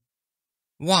and said,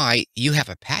 "Why, you have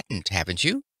a patent, haven't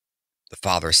you?" The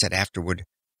father said afterward,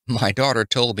 "My daughter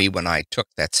told me when I took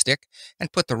that stick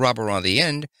and put the rubber on the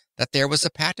end that there was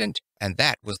a patent, and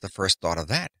that was the first thought of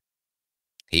that."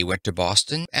 He went to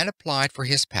Boston and applied for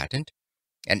his patent,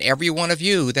 and every one of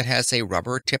you that has a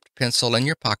rubber-tipped pencil in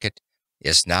your pocket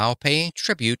is now paying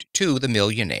tribute to the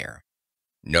millionaire.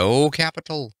 No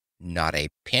capital, not a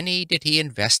penny did he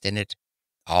invest in it.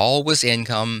 All was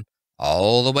income,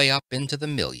 all the way up into the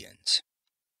millions.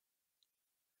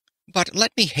 But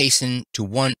let me hasten to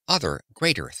one other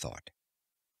greater thought.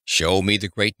 Show me the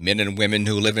great men and women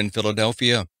who live in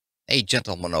Philadelphia. A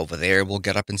gentleman over there will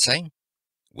get up and say,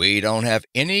 "We don't have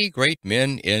any great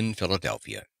men in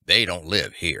Philadelphia. They don't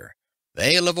live here.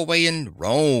 They live away in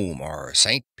Rome, or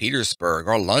St. Petersburg,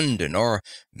 or London, or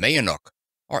Mayanook,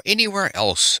 or anywhere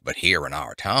else but here in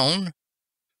our town."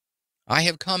 I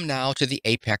have come now to the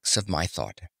apex of my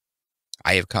thought.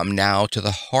 I have come now to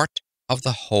the heart of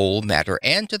the whole matter,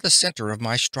 and to the center of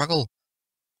my struggle.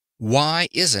 Why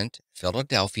isn't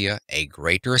Philadelphia a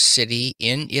greater city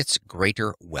in its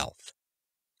greater wealth?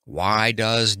 Why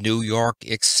does New York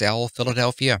excel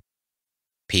Philadelphia?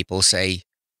 People say,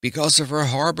 because of her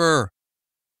harbor.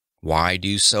 Why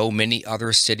do so many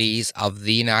other cities of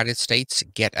the United States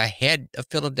get ahead of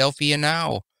Philadelphia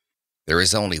now? There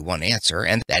is only one answer,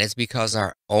 and that is because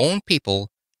our own people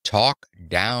talk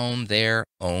down their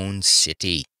own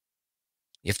city.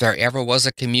 If there ever was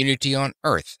a community on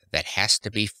earth that has to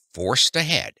be forced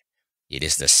ahead, it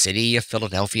is the city of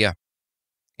Philadelphia.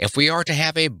 If we are to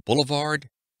have a boulevard,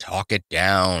 talk it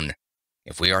down.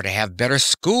 If we are to have better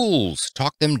schools,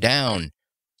 talk them down.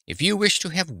 If you wish to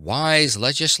have wise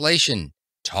legislation,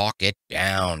 talk it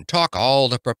down. Talk all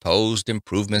the proposed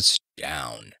improvements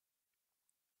down.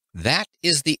 That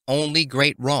is the only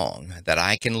great wrong that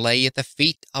I can lay at the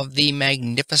feet of the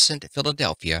magnificent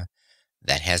Philadelphia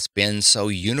that has been so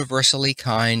universally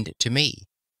kind to me.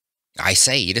 I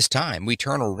say it is time we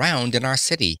turn around in our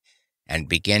city and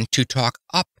begin to talk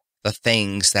up the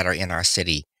things that are in our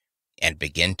city, and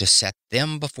begin to set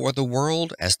them before the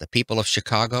world as the people of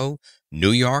Chicago,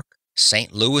 New York,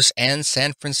 St. Louis, and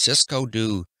San Francisco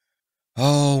do.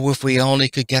 Oh, if we only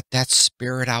could get that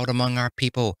spirit out among our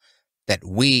people, that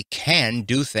we can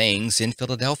do things in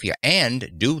Philadelphia, and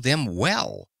do them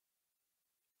well.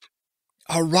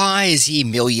 Arise, ye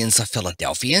millions of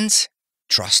Philadelphians!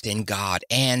 Trust in God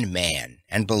and man,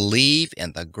 and believe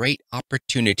in the great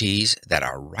opportunities that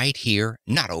are right here,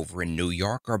 not over in New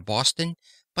York or Boston,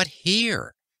 but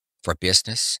here, for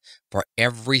business, for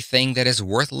everything that is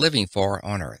worth living for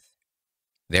on earth.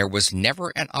 There was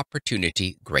never an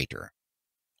opportunity greater.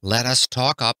 Let us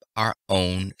talk up our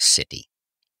own city.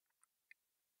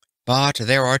 But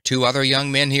there are two other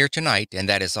young men here tonight, and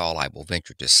that is all I will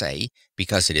venture to say,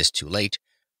 because it is too late.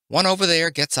 One over there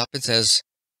gets up and says,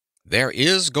 "There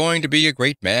is going to be a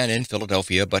great man in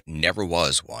Philadelphia, but never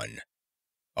was one."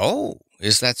 Oh,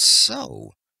 is that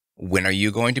so? When are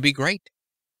you going to be great?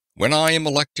 When I am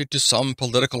elected to some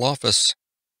political office.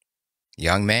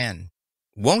 Young man,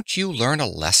 Won't you learn a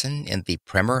lesson in the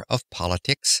primer of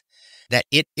politics, that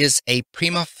it is a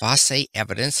prima facie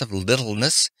evidence of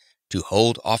littleness to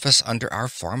hold office under our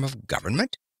form of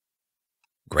government?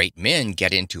 Great men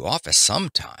get into office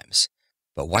sometimes,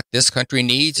 but what this country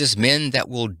needs is men that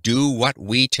will do what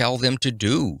we tell them to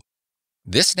do.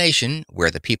 This nation,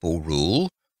 where the people rule,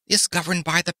 is governed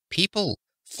by the people,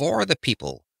 for the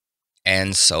people,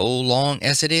 and so long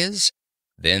as it is,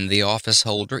 then the office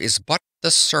holder is but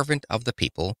the servant of the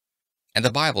people, and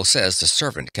the Bible says the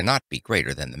servant cannot be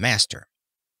greater than the master.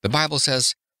 The Bible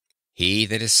says, "He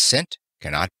that is sent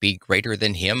cannot be greater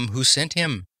than him who sent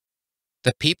him."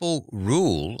 The people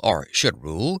rule, or should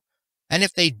rule, and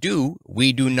if they do,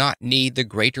 we do not need the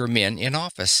greater men in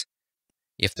office.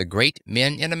 If the great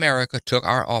men in America took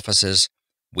our offices,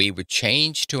 we would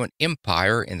change to an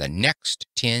empire in the next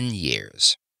 10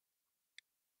 years.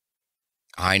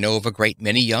 I know of a great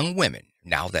many young women,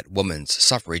 now that woman's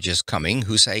suffrage is coming,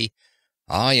 who say,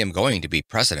 "I am going to be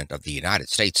President of the United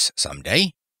States some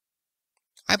day."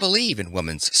 I believe in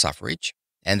women's suffrage,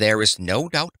 and there is no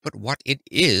doubt but what it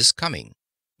is coming,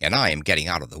 and I am getting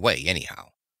out of the way anyhow.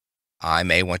 I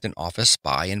may want an office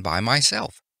by and by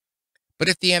myself. But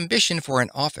if the ambition for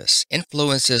an office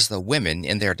influences the women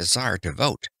in their desire to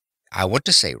vote, I want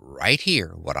to say right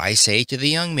here what I say to the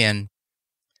young men,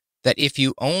 that if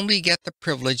you only get the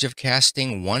privilege of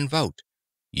casting one vote,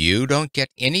 you don't get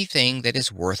anything that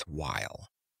is worthwhile.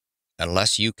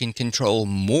 Unless you can control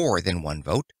more than one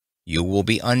vote, you will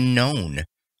be unknown,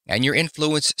 and your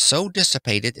influence so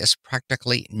dissipated as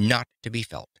practically not to be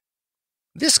felt.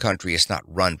 This country is not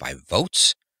run by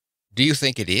votes. Do you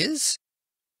think it is?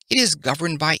 It is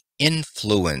governed by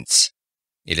influence.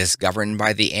 It is governed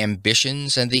by the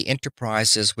ambitions and the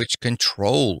enterprises which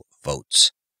control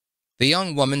votes. The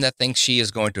young woman that thinks she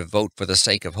is going to vote for the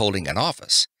sake of holding an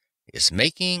office is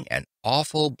making an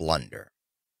awful blunder.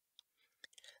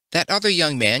 That other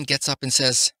young man gets up and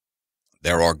says,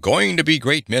 "There are going to be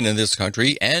great men in this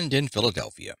country and in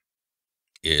Philadelphia."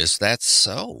 Is that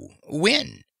so?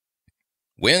 When?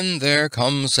 When there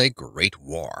comes a great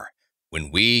war,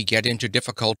 when we get into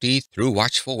difficulty through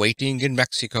watchful waiting in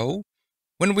Mexico,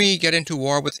 when we get into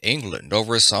war with England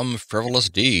over some frivolous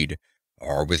deed,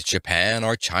 or with Japan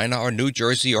or China or New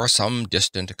Jersey or some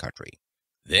distant country.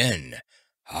 Then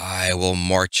I will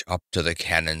march up to the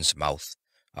cannon's mouth.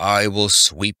 I will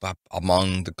sweep up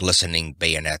among the glistening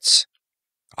bayonets.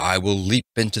 I will leap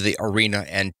into the arena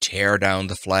and tear down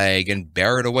the flag and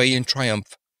bear it away in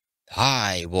triumph.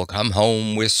 I will come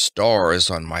home with stars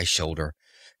on my shoulder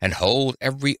and hold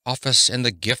every office in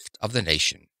the gift of the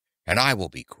nation, and I will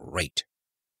be great.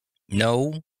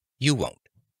 No, you won't.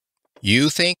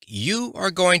 You think you are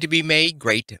going to be made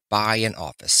great by an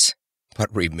office.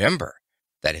 But remember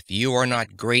that if you are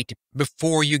not great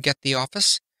before you get the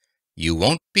office, you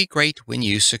won't be great when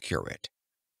you secure it.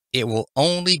 It will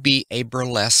only be a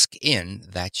burlesque in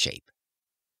that shape.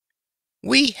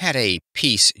 We had a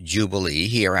peace jubilee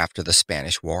here after the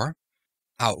Spanish War.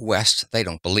 Out west, they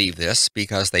don't believe this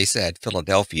because they said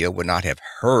Philadelphia would not have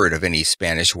heard of any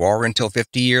Spanish War until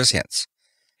 50 years hence.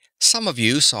 Some of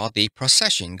you saw the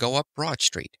procession go up Broad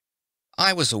Street.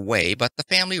 I was away, but the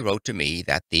family wrote to me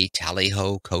that the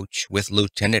tally-ho coach with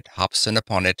Lieutenant Hobson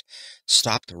upon it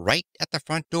stopped right at the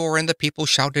front door, and the people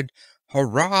shouted,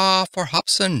 "Hurrah for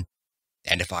Hobson!"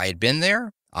 And if I had been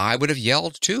there, I would have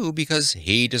yelled too, because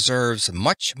he deserves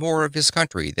much more of his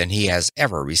country than he has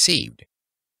ever received.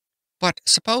 But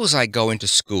suppose I go into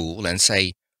school and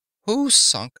say, "Who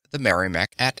sunk the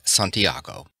Merrimac at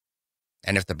Santiago?"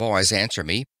 And if the boys answer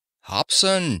me,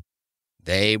 "Hobson,"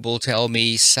 they will tell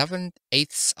me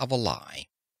 7/8 of a lie.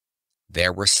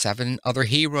 There were 7 other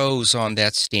heroes on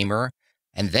that steamer,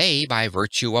 and they, by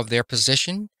virtue of their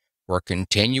position, were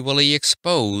continually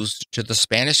exposed to the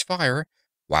Spanish fire,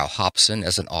 while Hobson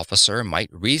as an officer might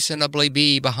reasonably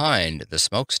be behind the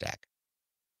smokestack.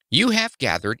 You have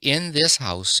gathered in this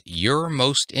house your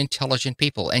most intelligent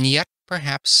people, and yet,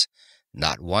 perhaps,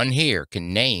 not one here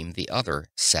can name the other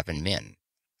 7 men.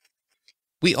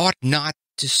 We ought not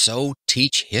to so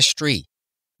teach history.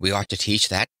 We ought to teach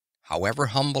that, however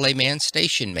humble a man's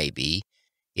station may be,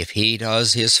 if he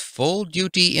does his full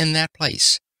duty in that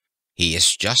place, he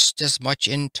is just as much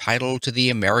entitled to the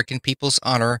American people's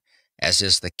honor as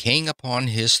is the king upon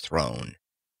his throne.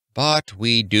 But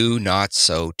we do not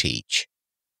so teach.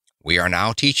 We are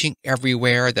now teaching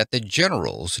everywhere that the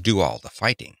generals do all the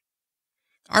fighting.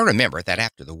 I remember that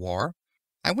after the war,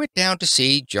 I went down to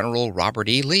see General Robert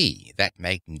E. Lee, that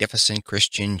magnificent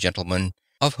Christian gentleman,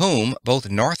 of whom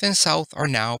both North and South are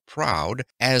now proud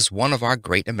as one of our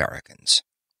great Americans.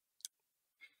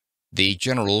 The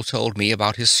general told me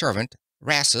about his servant,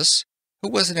 Rassus, who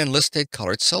was an enlisted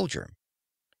colored soldier.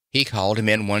 He called him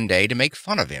in one day to make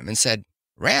fun of him and said,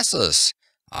 "Rassus,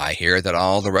 I hear that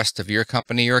all the rest of your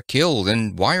company are killed,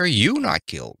 and why are you not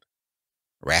killed?"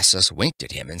 Rassus winked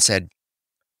at him and said,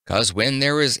 "'Cause when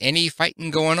there is any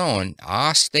fighting going on,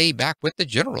 I stay back with the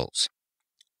generals."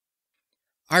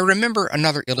 I remember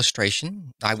another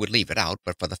illustration. I would leave it out,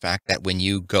 but for the fact that when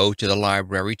you go to the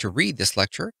library to read this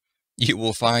lecture, you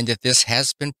will find that this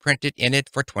has been printed in it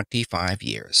for 25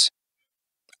 years.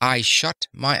 I shut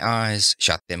my eyes,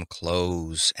 shut them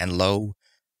close, and lo,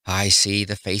 I see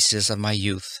the faces of my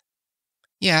youth.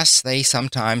 Yes, they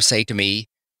sometimes say to me,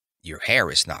 "Your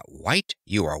hair is not white.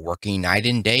 You are working night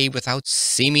and day without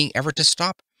seeming ever to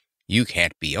stop. You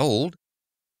can't be old."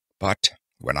 But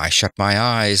when I shut my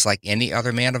eyes like any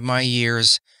other man of my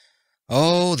years,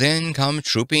 oh, then come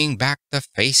trooping back the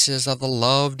faces of the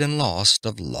loved and lost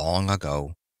of long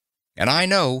ago. And I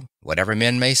know, whatever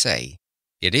men may say,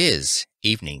 it is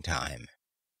evening time.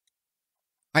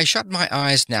 I shut my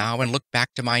eyes now and look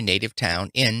back to my native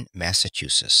town in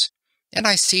Massachusetts, and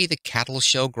I see the cattle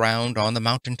show ground on the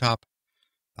mountain top.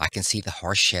 I can see the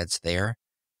horse sheds there.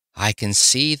 I can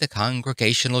see the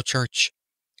Congregational Church,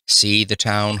 see the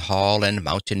town hall and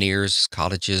mountaineers'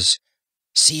 cottages,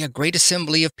 see a great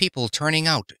assembly of people turning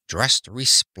out, dressed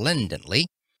resplendently,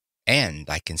 and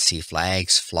I can see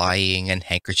flags flying and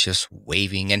handkerchiefs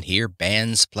waving and hear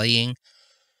bands playing.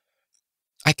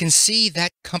 I can see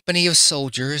that company of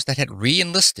soldiers that had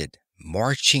re-enlisted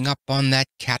marching up on that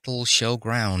cattle show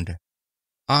ground.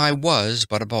 I was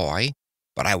but a boy,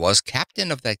 but I was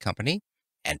captain of that company,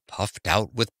 and puffed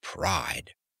out with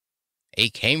pride.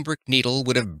 A cambric needle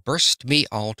would have burst me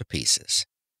all to pieces.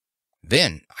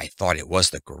 Then I thought it was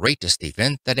the greatest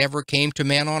event that ever came to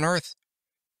man on earth.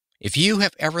 If you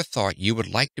have ever thought you would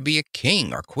like to be a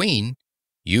king or queen,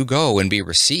 you go and be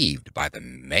received by the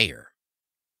mayor.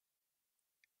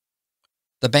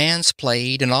 The bands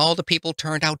played, and all the people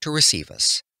turned out to receive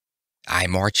us. I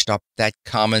marched up that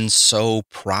common so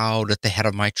proud at the head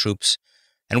of my troops,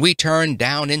 and we turned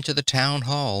down into the town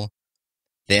hall.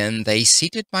 Then they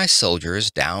seated my soldiers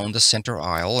down the center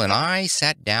aisle, and I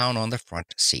sat down on the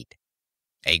front seat.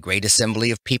 A great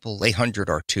assembly of people, 100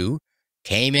 or 2,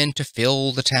 came in to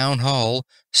fill the town hall,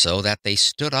 so that they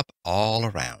stood up all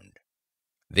around.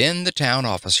 Then the town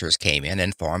officers came in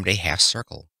and formed a half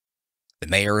circle. The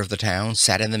mayor of the town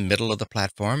sat in the middle of the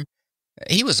platform.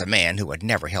 He was a man who had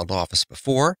never held office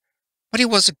before, but he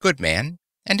was a good man,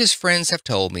 and his friends have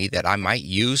told me that I might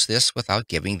use this without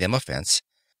giving them offense.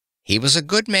 He was a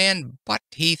good man, but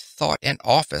he thought an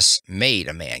office made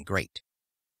a man great.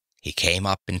 He came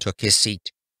up and took his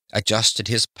seat, adjusted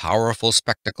his powerful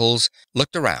spectacles,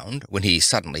 looked around when he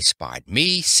suddenly spied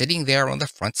me sitting there on the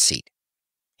front seat.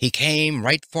 He came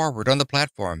right forward on the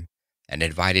platform and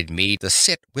invited me to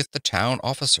sit with the town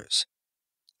officers.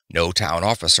 No town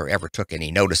officer ever took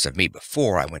any notice of me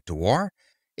before I went to war,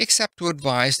 except to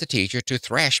advise the teacher to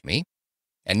thrash me,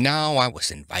 and now I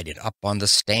was invited up on the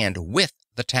stand with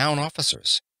the town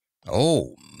officers.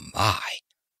 Oh, my!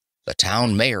 The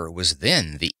town mayor was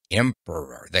then the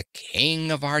emperor, the king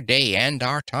of our day and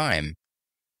our time.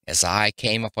 As I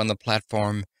came up on the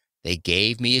platform, they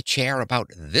gave me a chair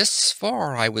about this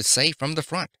far, I would say, from the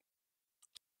front.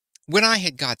 When I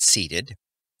had got seated,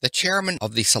 the chairman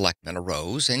of the selectmen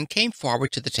arose and came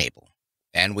forward to the table,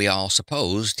 and we all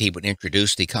supposed he would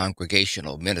introduce the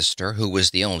congregational minister, who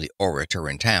was the only orator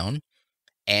in town,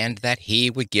 and that he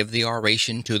would give the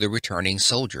oration to the returning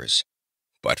soldiers.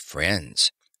 But,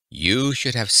 friends, you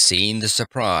should have seen the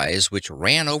surprise which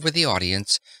ran over the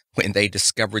audience when they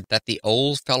discovered that the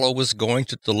old fellow was going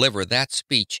to deliver that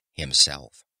speech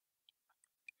himself.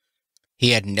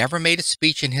 He had never made a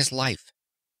speech in his life,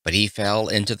 but he fell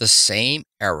into the same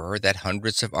error that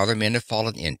hundreds of other men have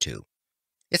fallen into.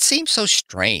 It seems so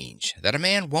strange that a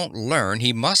man won't learn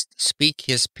he must speak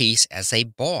his piece as a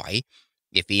boy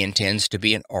if he intends to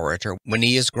be an orator when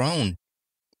he is grown.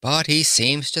 But he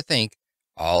seems to think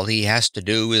all he has to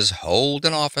do is hold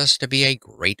an office to be a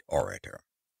great orator.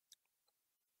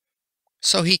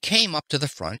 So he came up to the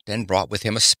front and brought with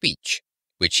him a speech,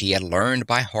 which he had learned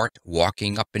by heart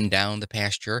walking up and down the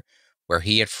pasture where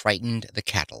he had frightened the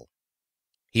cattle.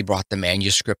 He brought the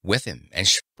manuscript with him and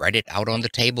spread it out on the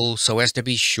table so as to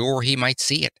be sure he might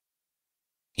see it.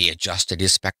 He adjusted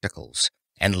his spectacles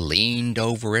and leaned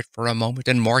over it for a moment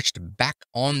and marched back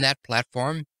on that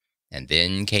platform, and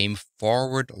then came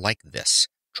forward like this: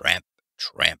 tramp,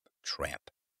 tramp, tramp.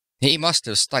 He must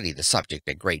have studied the subject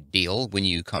a great deal, when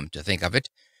you come to think of it,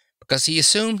 because he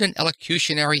assumed an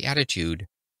elocutionary attitude.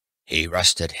 He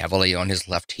rested heavily on his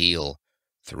left heel,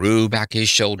 threw back his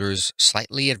shoulders,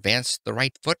 slightly advanced the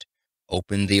right foot,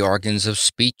 opened the organs of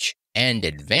speech, and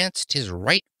advanced his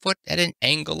right foot at an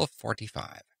angle of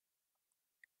 45.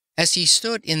 As he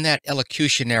stood in that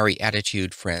elocutionary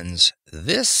attitude, friends,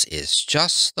 this is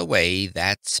just the way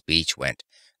that speech went.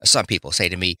 Some people say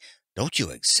to me, "Don't you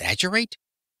exaggerate?"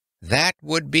 That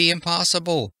would be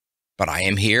impossible. But I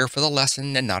am here for the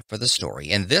lesson and not for the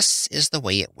story, and this is the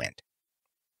way it went.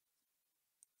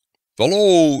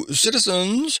 "Fellow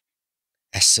citizens,"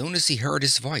 as soon as he heard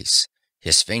his voice,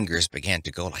 his fingers began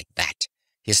to go like that,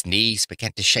 his knees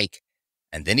began to shake,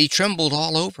 and then he trembled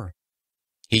all over.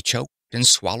 He choked and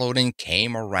swallowed and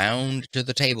came around to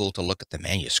the table to look at the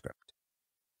manuscript.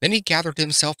 Then he gathered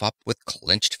himself up with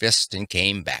clenched fist and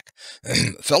came back.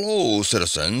 "Fellow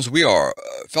citizens,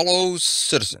 fellow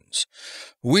citizens,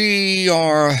 we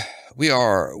are, we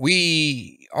are,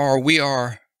 we are, we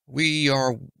are, we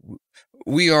are,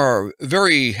 we are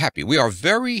very happy. We are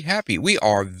very happy. We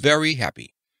are very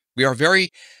happy. We are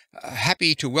very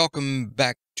happy to welcome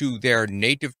back to their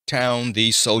native town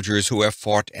these soldiers who have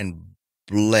fought and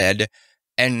bled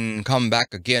and come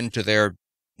back again to their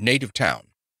native town.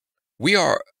 We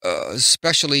are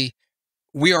especially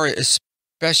we are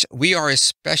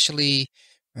especially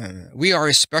we are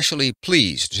especially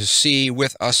pleased to see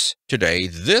with us today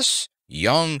this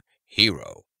young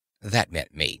hero." That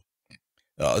meant me.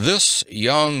 "This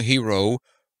young hero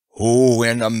who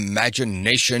in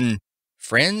imagination—"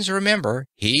 Friends, remember,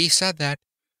 he said that.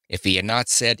 If he had not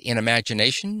said in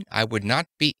imagination, I would not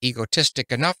be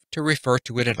egotistic enough to refer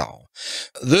to it at all.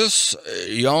 "This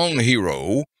young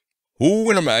hero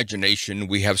who in imagination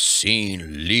we have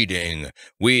seen leading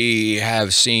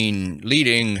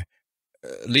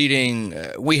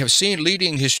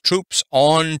his troops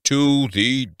on to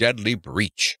the deadly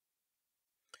breach.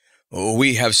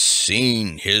 We have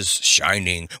seen his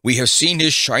shining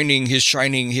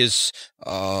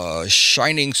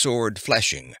sword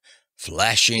flashing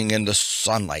in the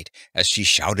sunlight as he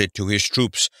shouted to his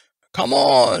troops, 'Come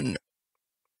on!'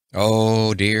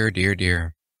 Oh, dear, dear,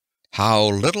 dear. How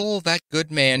little that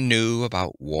good man knew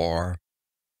about war.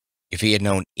 If he had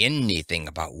known anything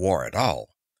about war at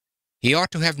all, he ought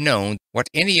to have known what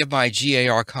any of my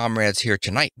GAR comrades here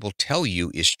tonight will tell you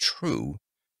is true,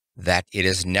 that it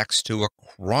is next to a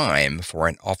crime for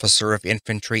an officer of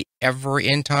infantry ever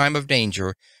in time of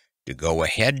danger to go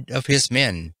ahead of his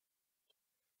men.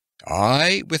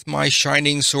 I, with my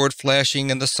shining sword flashing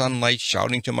in the sunlight,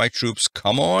 shouting to my troops,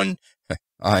 'Come on!'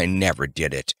 I never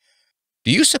did it. Do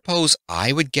you suppose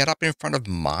I would get up in front of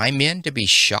my men to be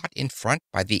shot in front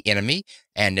by the enemy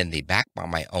and in the back by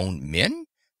my own men?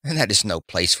 That is no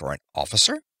place for an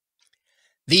officer.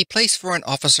 The place for an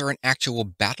officer in actual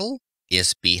battle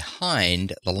is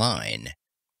behind the line.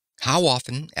 How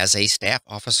often, as a staff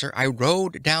officer, I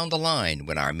rode down the line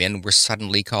when our men were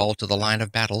suddenly called to the line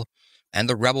of battle, and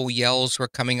the rebel yells were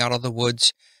coming out of the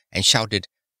woods, and shouted,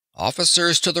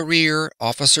 'Officers to the rear!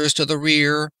 Officers to the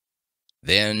rear!'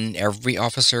 Then every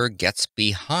officer gets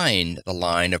behind the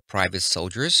line of private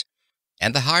soldiers,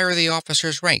 and the higher the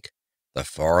officer's rank, the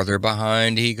farther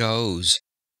behind he goes.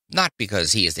 Not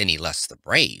because he is any less the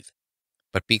brave,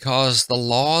 but because the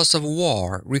laws of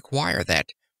war require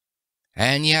that.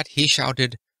 And yet he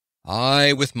shouted,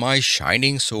 'I with my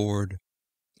shining sword.'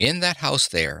 In that house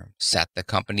there sat the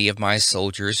company of my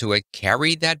soldiers who had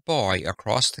carried that boy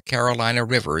across the Carolina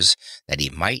rivers that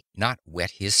he might not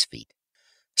wet his feet.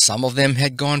 Some of them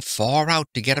had gone far out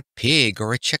to get a pig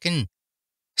or a chicken.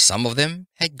 Some of them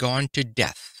had gone to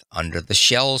death under the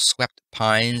shell-swept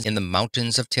pines in the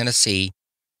mountains of Tennessee.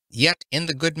 Yet in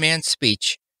the good man's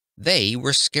speech they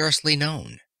were scarcely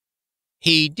known.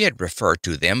 He did refer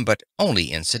to them, but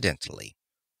only incidentally.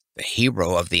 The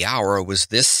hero of the hour was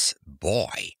this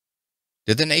boy.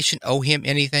 Did the nation owe him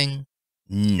anything?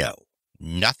 No.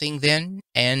 Nothing then,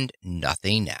 and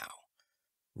nothing now.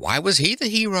 Why was he the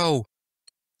hero?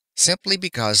 Simply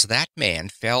because that man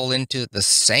fell into the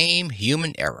same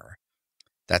human error,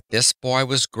 that this boy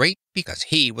was great because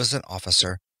he was an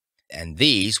officer, and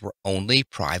these were only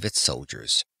private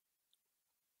soldiers.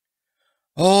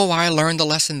 Oh, I learned the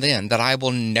lesson then that I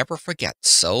will never forget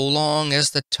so long as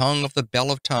the tongue of the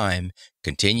bell of time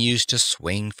continues to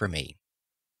swing for me.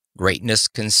 Greatness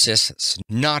consists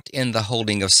not in the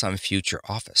holding of some future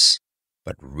office,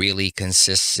 but really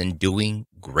consists in doing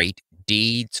great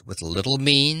deeds with little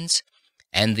means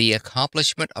and the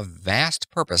accomplishment of vast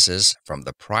purposes from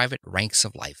the private ranks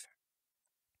of life.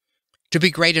 To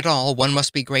be great at all, one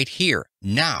must be great here,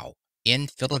 now, in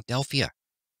Philadelphia.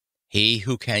 He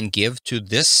who can give to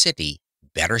this city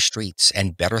better streets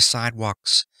and better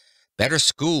sidewalks, better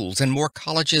schools and more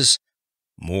colleges,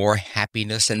 more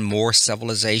happiness and more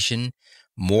civilization,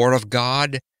 more of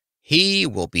God, he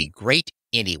will be great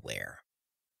anywhere.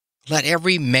 Let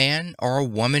every man or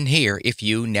woman here, if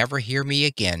you never hear me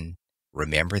again,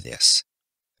 remember this,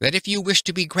 that if you wish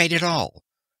to be great at all,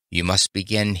 you must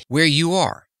begin where you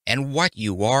are and what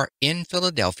you are in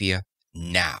Philadelphia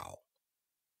now.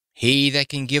 He that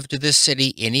can give to this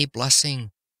city any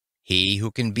blessing, he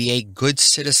who can be a good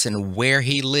citizen where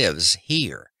he lives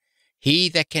here, he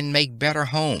that can make better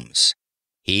homes,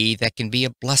 he that can be a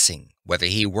blessing, whether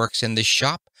he works in the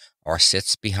shop or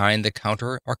sits behind the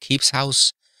counter or keeps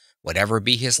house, whatever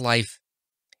be his life,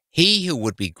 he who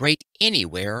would be great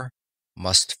anywhere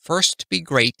must first be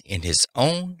great in his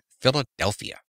own Philadelphia.